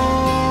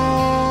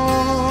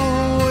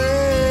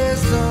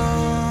always done.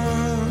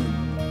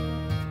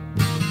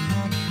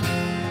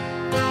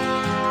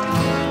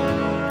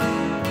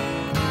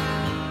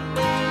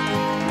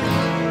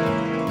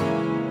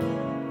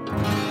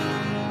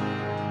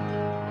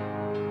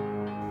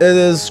 It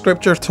is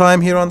scripture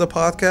time here on the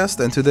podcast,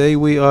 and today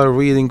we are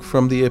reading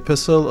from the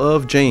Epistle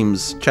of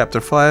James, chapter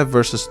 5,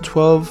 verses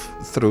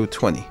 12 through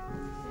 20.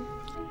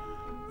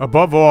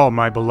 Above all,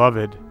 my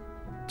beloved,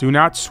 do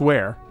not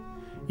swear,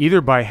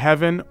 either by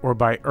heaven or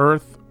by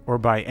earth or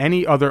by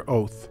any other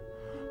oath,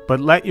 but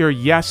let your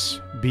yes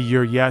be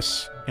your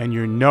yes and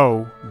your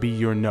no be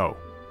your no,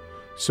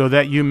 so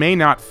that you may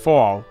not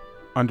fall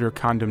under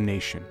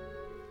condemnation.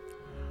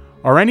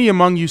 Are any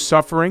among you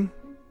suffering?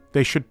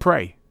 They should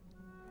pray.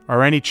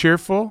 Are any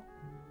cheerful?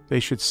 They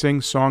should sing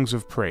songs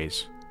of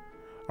praise.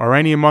 Are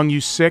any among you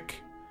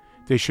sick?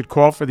 They should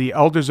call for the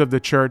elders of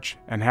the church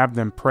and have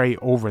them pray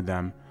over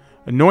them,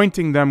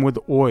 anointing them with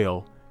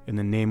oil in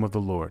the name of the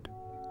Lord.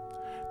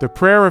 The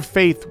prayer of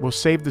faith will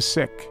save the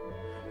sick,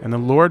 and the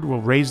Lord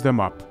will raise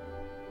them up.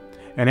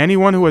 And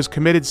anyone who has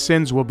committed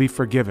sins will be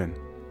forgiven.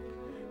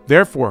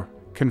 Therefore,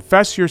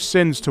 confess your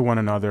sins to one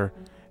another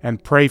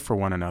and pray for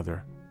one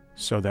another,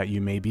 so that you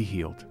may be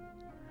healed.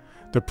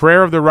 The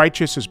prayer of the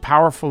righteous is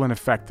powerful and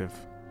effective.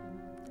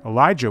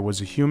 Elijah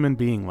was a human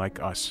being like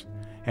us,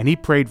 and he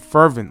prayed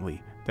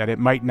fervently that it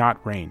might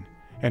not rain.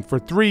 And for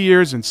 3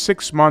 years and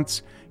 6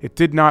 months it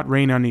did not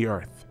rain on the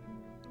earth.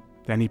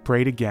 Then he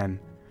prayed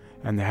again,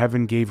 and the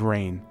heaven gave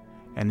rain,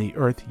 and the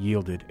earth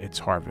yielded its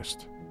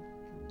harvest.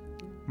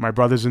 My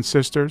brothers and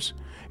sisters,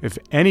 if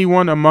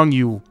anyone among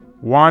you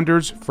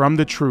wanders from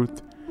the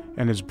truth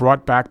and is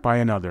brought back by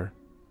another,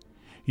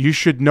 you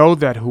should know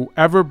that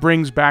whoever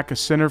brings back a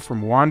sinner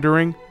from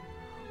wandering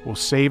will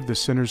save the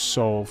sinner's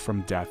soul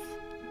from death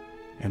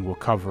and will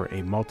cover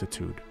a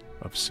multitude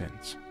of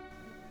sins.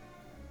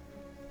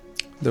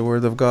 The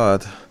Word of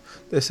God.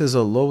 This is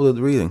a loaded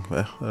reading.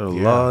 There are a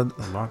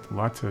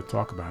lot to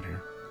talk about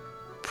here.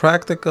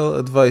 Practical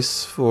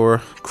advice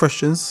for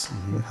Christians,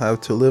 how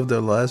to live their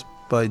lives,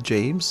 by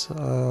James.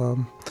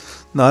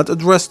 Not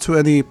addressed to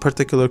any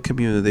particular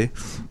community,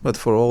 but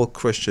for all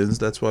Christians.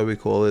 That's why we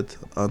call it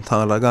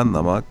Antaragan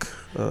Namak,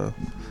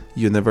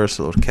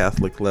 universal or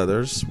Catholic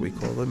letters, we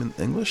call them in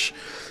English,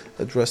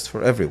 addressed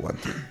for everyone.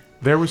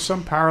 There were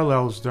some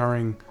parallels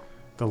during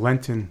the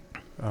Lenten,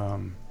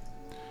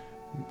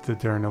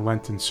 during the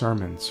Lenten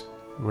sermons,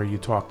 where you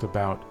talked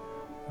about,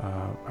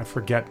 I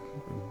forget,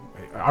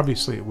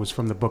 obviously it was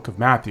from the book of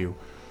Matthew,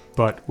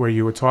 but where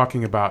you were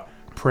talking about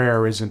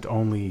prayer isn't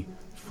only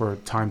for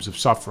times of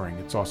suffering,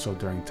 it's also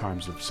during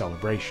times of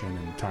celebration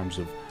and times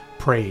of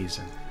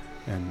praise,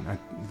 and a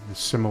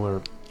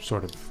similar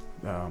sort of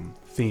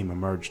theme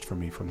emerged for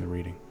me from the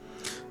reading.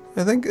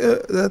 I think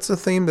that's a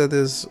theme that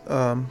is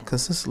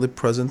consistently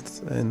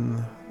present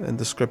in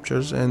the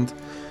scriptures, and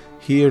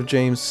here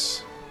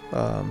James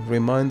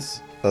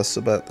reminds us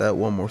about that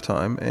one more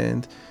time,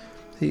 and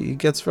he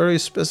gets very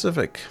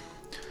specific.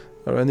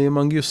 Are any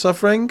among you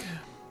suffering?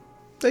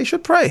 They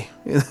should pray.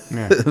 Yeah.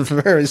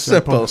 Very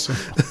simple.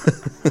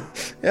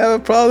 You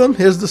have a problem?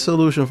 Here's the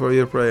solution for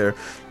your prayer.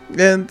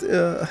 And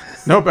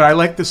no, but I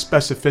like the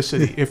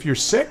specificity. If you're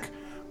sick,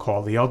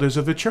 call the elders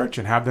of the church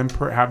and have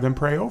them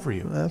pray over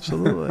you.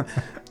 Absolutely.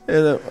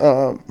 And,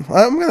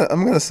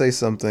 I'm gonna say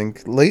something.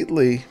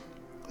 Lately,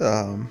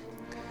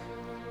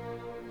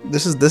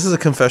 this is a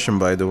confession,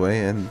 by the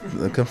way, and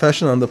a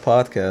confession on the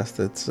podcast.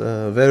 It's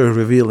very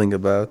revealing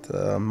about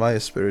my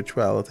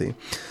spirituality.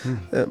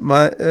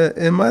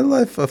 In my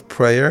life of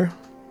prayer,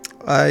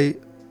 I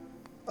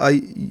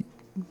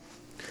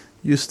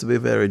used to be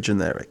very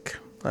generic.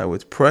 I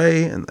would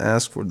pray and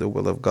ask for the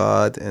will of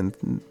God, and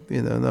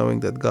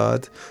knowing that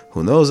God,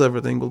 who knows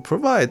everything, will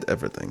provide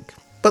everything.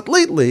 But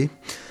lately,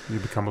 you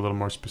become a little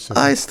more specific.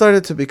 I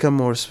started to become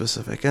more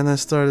specific, and I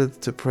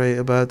started to pray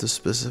about the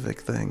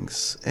specific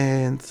things.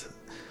 And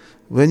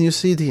when you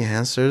see the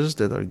answers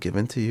that are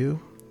given to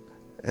you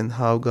and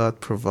how God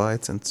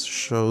provides and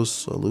shows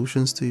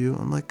solutions to you,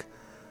 I'm like,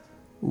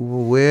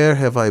 where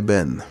have I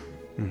been?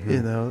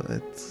 Mm-hmm.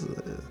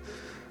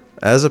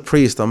 as a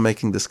priest, I'm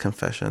making this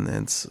confession,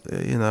 and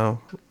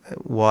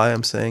why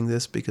I'm saying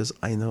this, because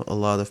I know a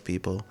lot of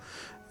people,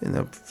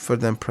 for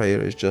them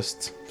prayer is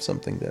just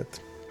something that,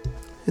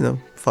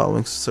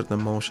 following certain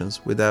emotions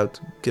without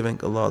giving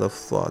a lot of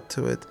thought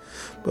to it.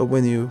 But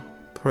when you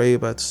pray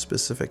about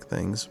specific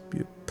things,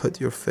 you put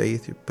your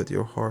faith, you put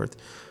your heart,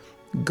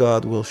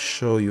 God will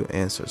show you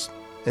answers.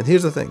 And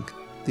here's the thing.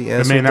 The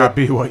answer it may not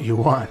be what you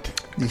want.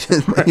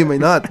 You may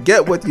not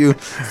get what you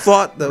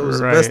thought that was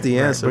the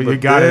answer, but you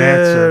got an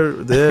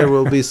answer. There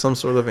will be some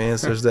sort of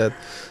answers that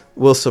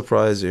will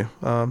surprise you.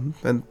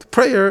 And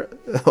prayer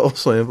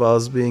also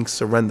involves being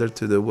surrendered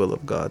to the will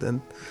of God,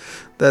 and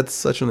that's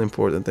such an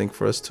important thing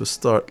for us to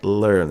start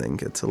learning.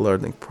 It's a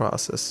learning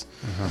process.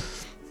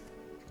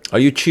 Are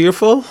you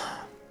cheerful?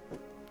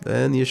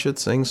 Then you should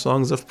sing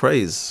songs of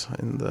praise.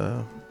 And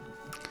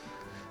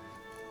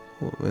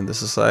in the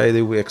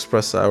society, we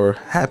express our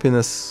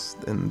happiness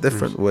in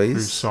different ways.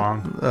 Through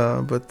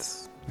song. But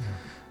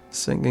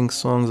singing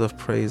songs of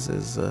praise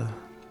is...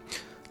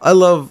 I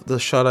love the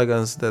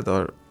sharagans that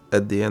are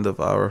at the end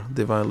of our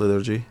Divine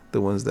Liturgy.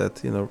 The ones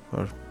that,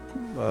 are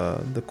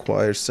the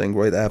choir sing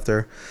right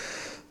after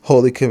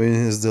Holy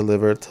Communion is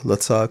delivered.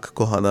 Latzak,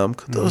 Kohanam.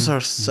 Those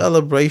are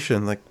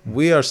celebration. Like,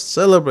 we are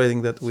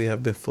celebrating that we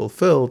have been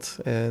fulfilled,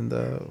 and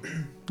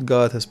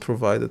God has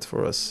provided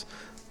for us.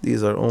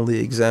 These are only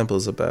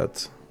examples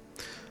about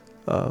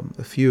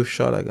a few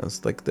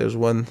sharagans. Like, there's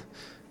one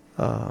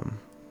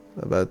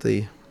about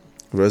the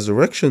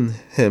resurrection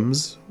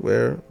hymns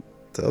where it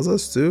tells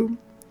us to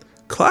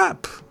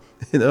clap.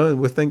 And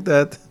we think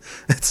that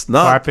it's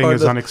not clapping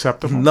is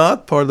unacceptable.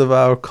 Not part of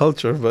our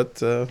culture, but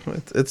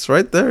it's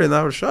right there in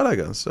our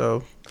sharagan.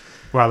 So,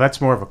 well, that's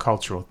more of a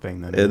cultural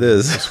thing than it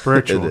is a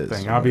spiritual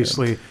thing.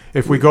 Obviously,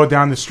 if we go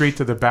down the street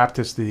to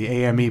the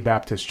AME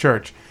Baptist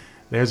Church,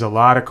 there's a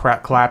lot of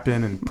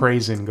clapping and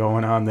praising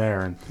going on there,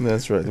 and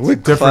that's right. We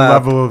different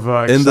level of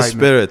excitement. In the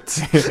spirit.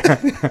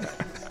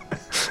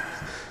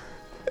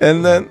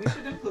 And then we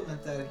should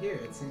implement that here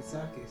at St.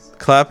 Sakis.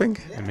 Clapping,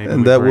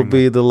 and that will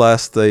be the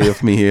last day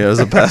of me here as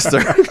a pastor.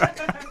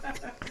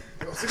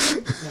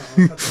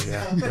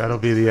 Yeah, that'll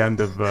be the end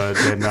of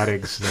Dan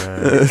Nuttig's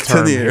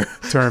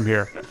term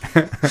here.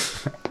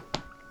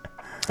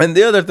 And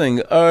the other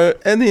thing, are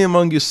any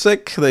among you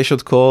sick? They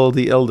should call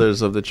the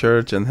elders of the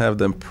church and have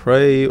them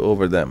pray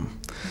over them.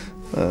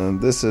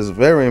 This is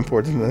very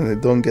important, and I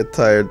don't get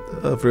tired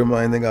of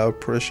reminding our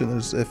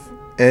parishioners, if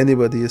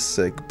anybody is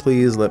sick,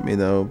 please let me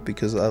know,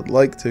 because I'd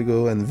like to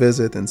go and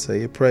visit and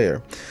say a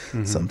prayer.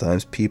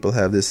 Sometimes people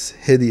have this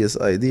hideous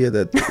idea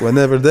that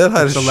whenever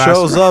Derhar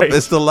shows up,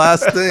 it's the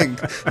last thing.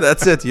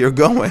 That's it, you're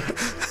going.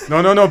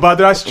 No,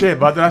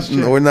 Badrasche.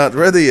 No, we're not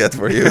ready yet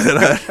for you.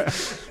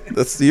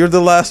 You're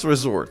the last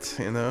resort,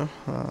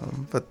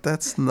 but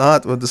that's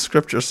not what the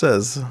scripture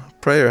says.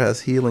 Prayer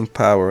has healing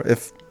power.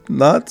 If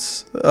not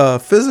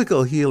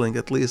physical healing,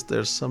 at least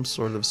there's some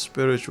sort of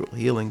spiritual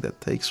healing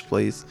that takes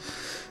place.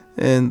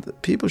 And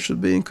people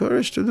should be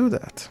encouraged to do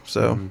that.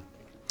 So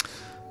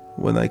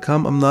when I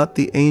come, I'm not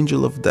the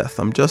angel of death.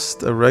 I'm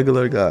just a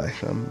regular guy.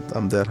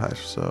 I'm Derhar,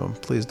 so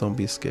please don't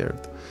be scared.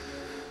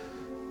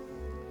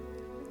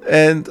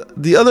 And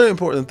the other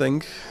important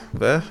thing,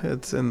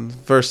 it's in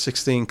verse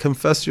 16,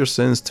 confess your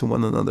sins to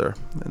one another.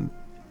 And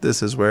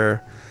this is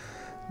where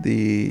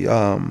the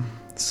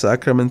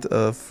sacrament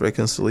of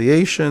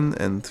reconciliation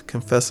and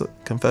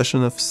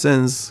confession of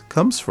sins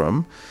comes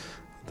from.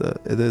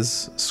 It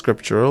is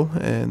scriptural,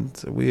 and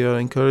we are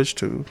encouraged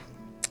to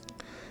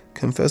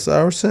confess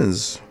our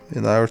sins.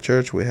 In our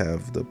church, we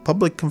have the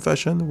public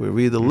confession. We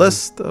read a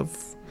list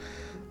of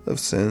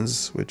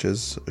sins, which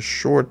is a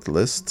short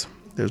list.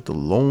 There's the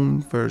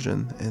long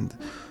version. And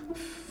a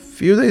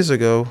few days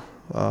ago,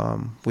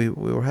 we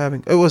were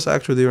having, it was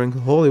actually during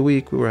Holy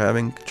Week, we were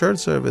having church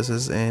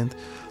services, and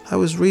I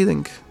was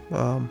reading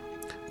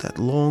that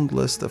long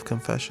list of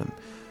confession.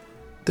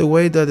 The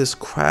way that is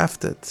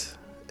crafted,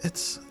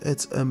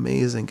 it's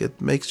amazing. It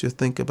makes you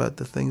think about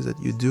the things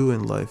that you do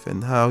in life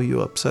and how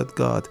you upset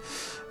God.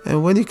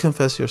 And when you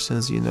confess your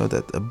sins, you know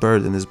that a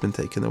burden has been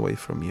taken away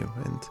from you.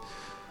 And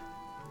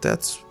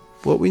that's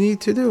what we need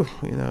to do,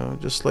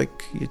 just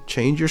like you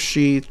change your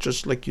sheet,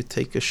 just like you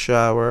take a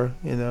shower,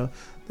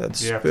 that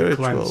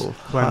spiritual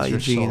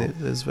hygiene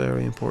is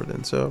very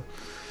important. So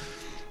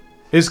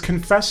is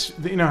confess,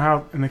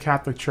 how in the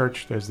Catholic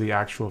Church there's the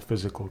actual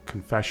physical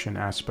confession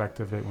aspect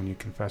of it when you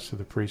confess to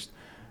the priest.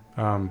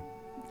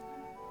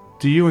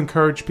 Do you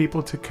encourage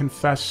people to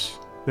confess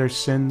their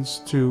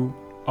sins to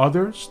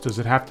others? Does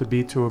it have to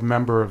be to a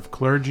member of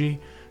clergy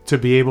to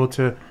be able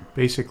to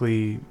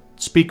basically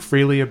speak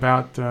freely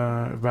about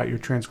your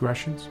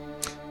transgressions?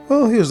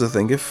 Well, here's the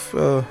thing. If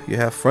you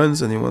have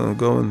friends and you want to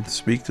go and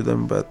speak to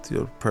them about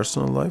your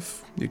personal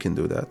life, you can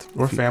do that.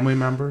 Or family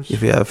members?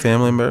 If you have a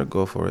family member,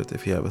 go for it.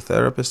 If you have a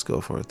therapist,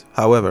 go for it.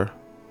 However,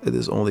 it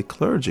is only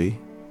clergy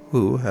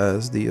who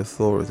has the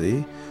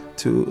authority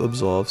to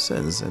absolve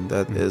sins, and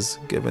that is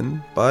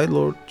given by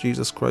Lord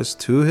Jesus Christ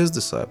to his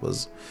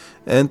disciples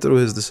and through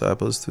his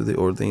disciples to the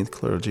ordained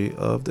clergy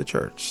of the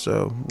church.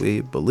 So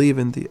we believe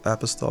in the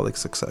apostolic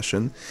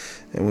succession.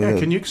 And we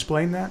Can you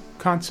explain that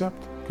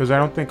concept? Because I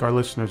don't think our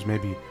listeners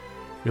maybe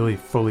really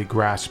fully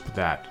grasp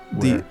that.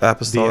 The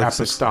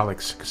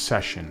apostolic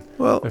succession.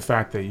 Well, the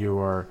fact that you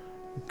are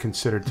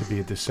considered to be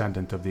a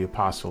descendant of the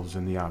apostles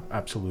in the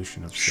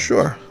absolution of sins.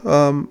 Sure.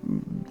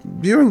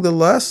 During the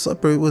Last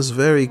Supper, it was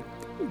very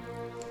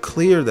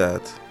clear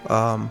that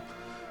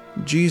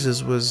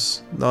Jesus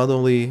was not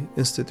only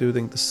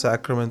instituting the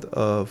sacrament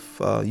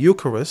of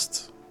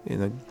Eucharist,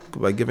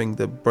 by giving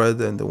the bread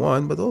and the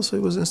wine, but also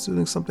he was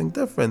instituting something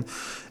different.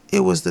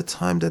 It was the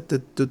time that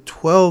the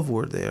 12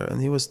 were there,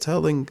 and he was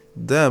telling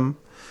them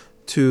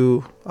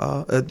to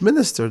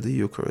administer the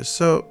Eucharist.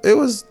 So it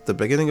was the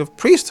beginning of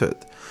priesthood.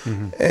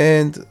 Mm-hmm.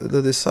 And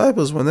the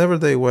disciples, whenever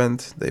they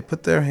went, they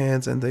put their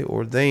hands and they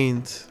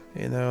ordained,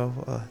 their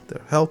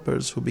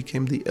helpers who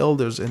became the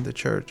elders in the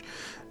church.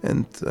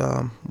 And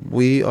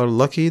we are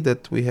lucky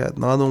that we had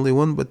not only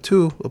one but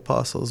two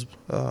apostles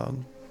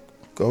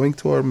going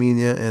to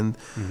Armenia and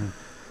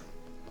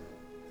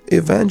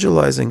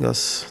evangelizing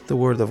us the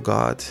Word of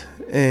God.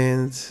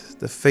 And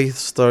the faith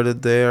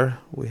started there.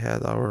 We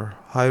had our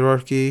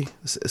hierarchy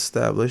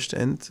established,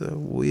 and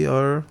we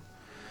are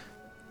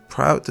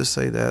proud to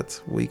say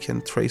that we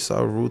can trace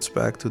our roots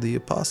back to the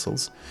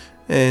apostles.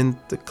 And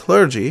the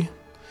clergy,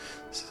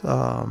 should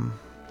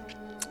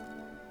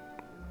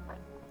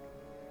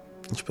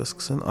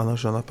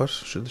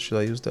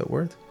I use that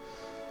word?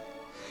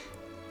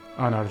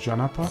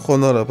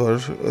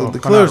 The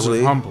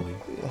clergy,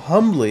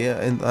 humbly,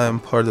 and I am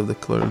part of the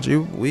clergy.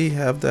 We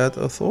have that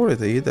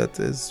authority that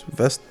is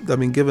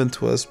given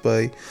to us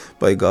by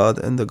God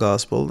and the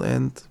gospel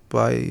and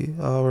by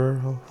our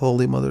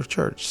Holy Mother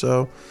Church.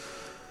 So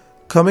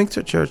coming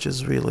to church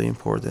is really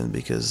important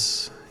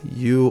because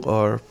you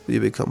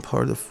become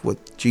part of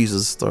what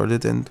Jesus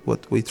started and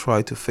what we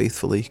try to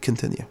faithfully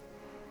continue.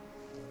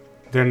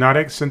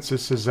 Dernarik, since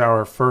this is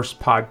our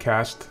first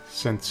podcast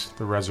since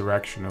the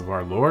resurrection of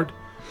our Lord,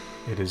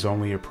 it is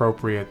only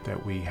appropriate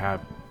that we have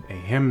a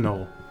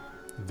hymnal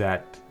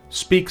that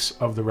speaks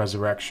of the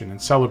resurrection and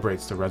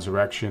celebrates the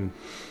resurrection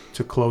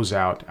to close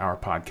out our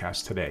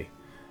podcast today.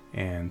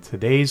 And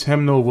today's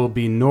hymnal will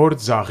be Nor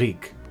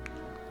Zarik,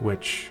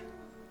 which,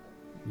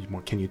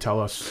 can you tell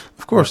us?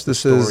 Of course,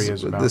 this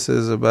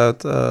is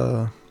about.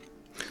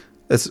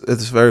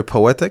 It's very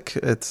poetic.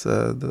 It's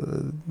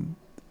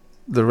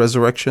the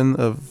resurrection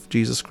of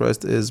Jesus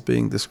Christ is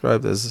being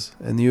described as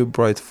a new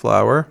bright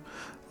flower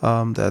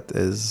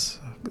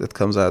that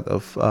comes out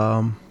of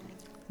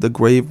the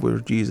grave where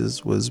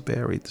Jesus was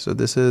buried. So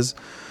this is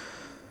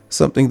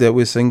something that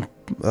we sing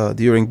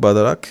during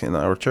Badarak in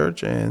our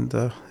church, and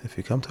if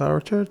you come to our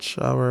church,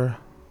 our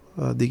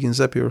Deacon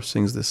Zephyr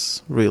sings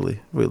this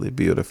really, really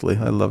beautifully.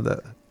 I love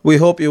that. We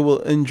hope you will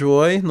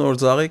enjoy Nor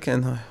Zarik,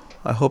 and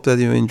I hope that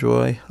you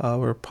enjoy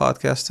our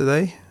podcast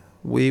today.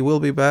 We will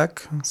be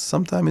back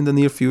sometime in the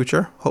near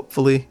future,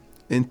 hopefully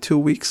in 2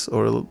 weeks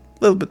or a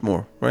little bit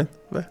more, right?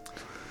 Well,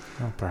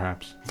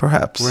 perhaps.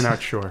 Perhaps. We're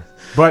not sure.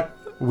 But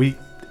we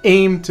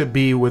aim to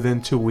be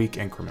within 2-week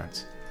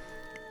increments.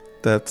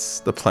 That's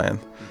the plan.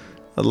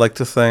 I'd like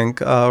to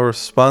thank our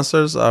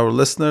sponsors, our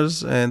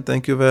listeners, and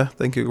thank you, Ve.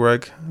 Thank you,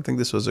 Greg. I think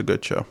this was a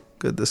good show,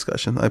 good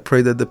discussion. I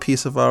pray that the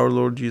peace of our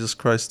Lord Jesus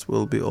Christ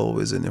will be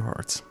always in your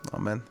hearts.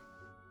 Amen.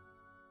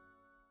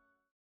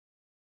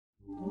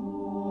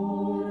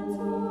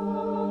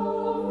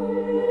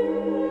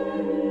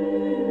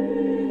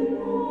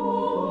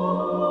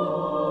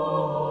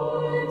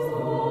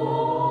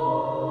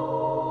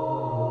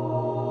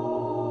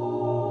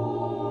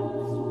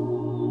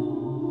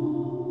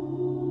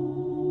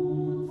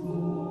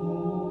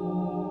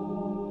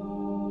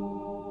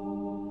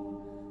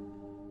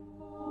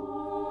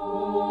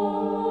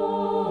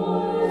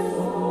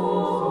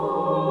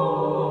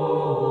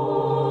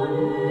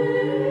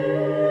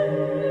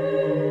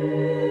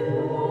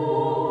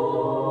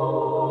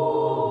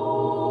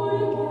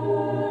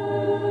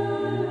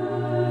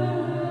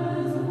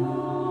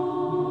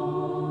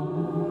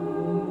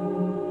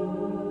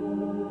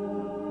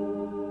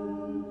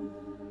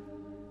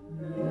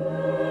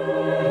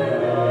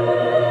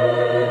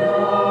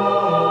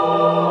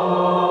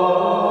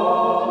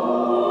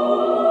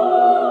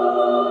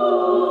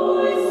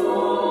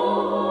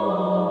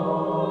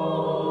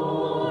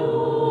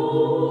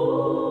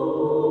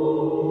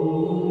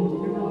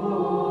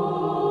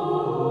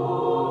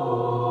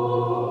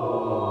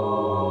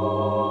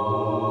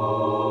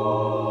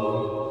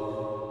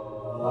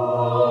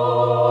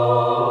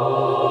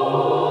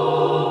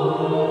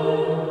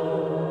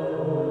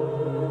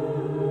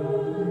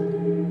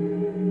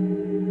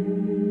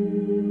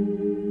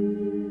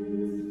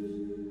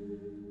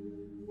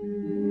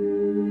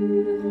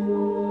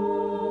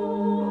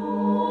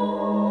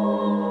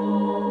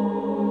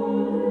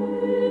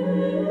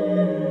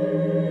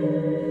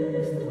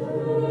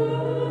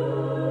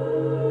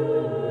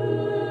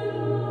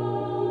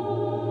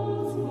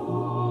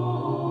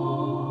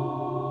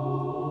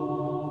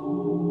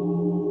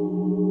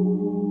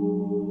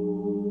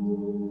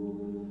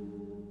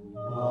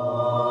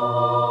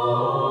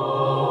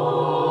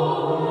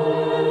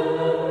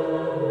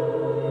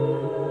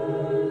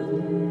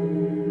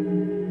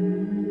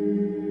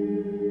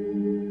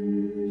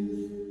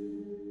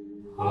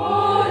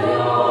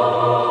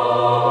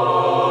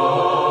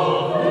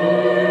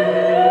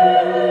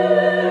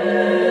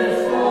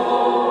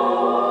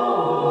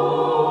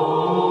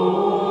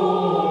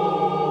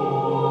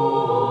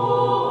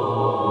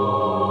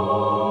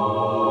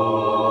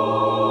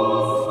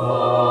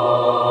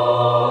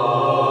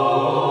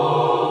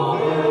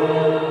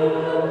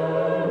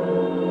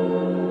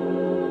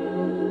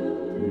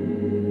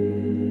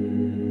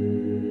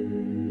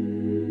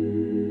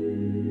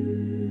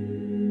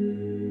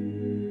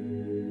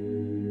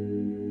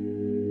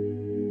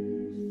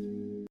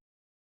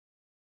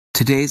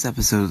 Today's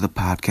episode of the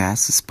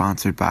podcast is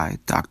sponsored by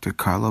Dr.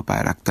 Carlo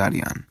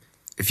Bayraktarian.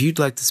 If you'd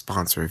like to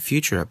sponsor a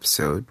future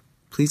episode,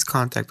 please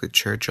contact the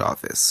church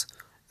office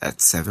at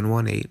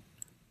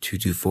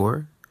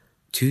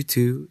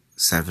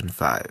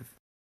 718-224-2275.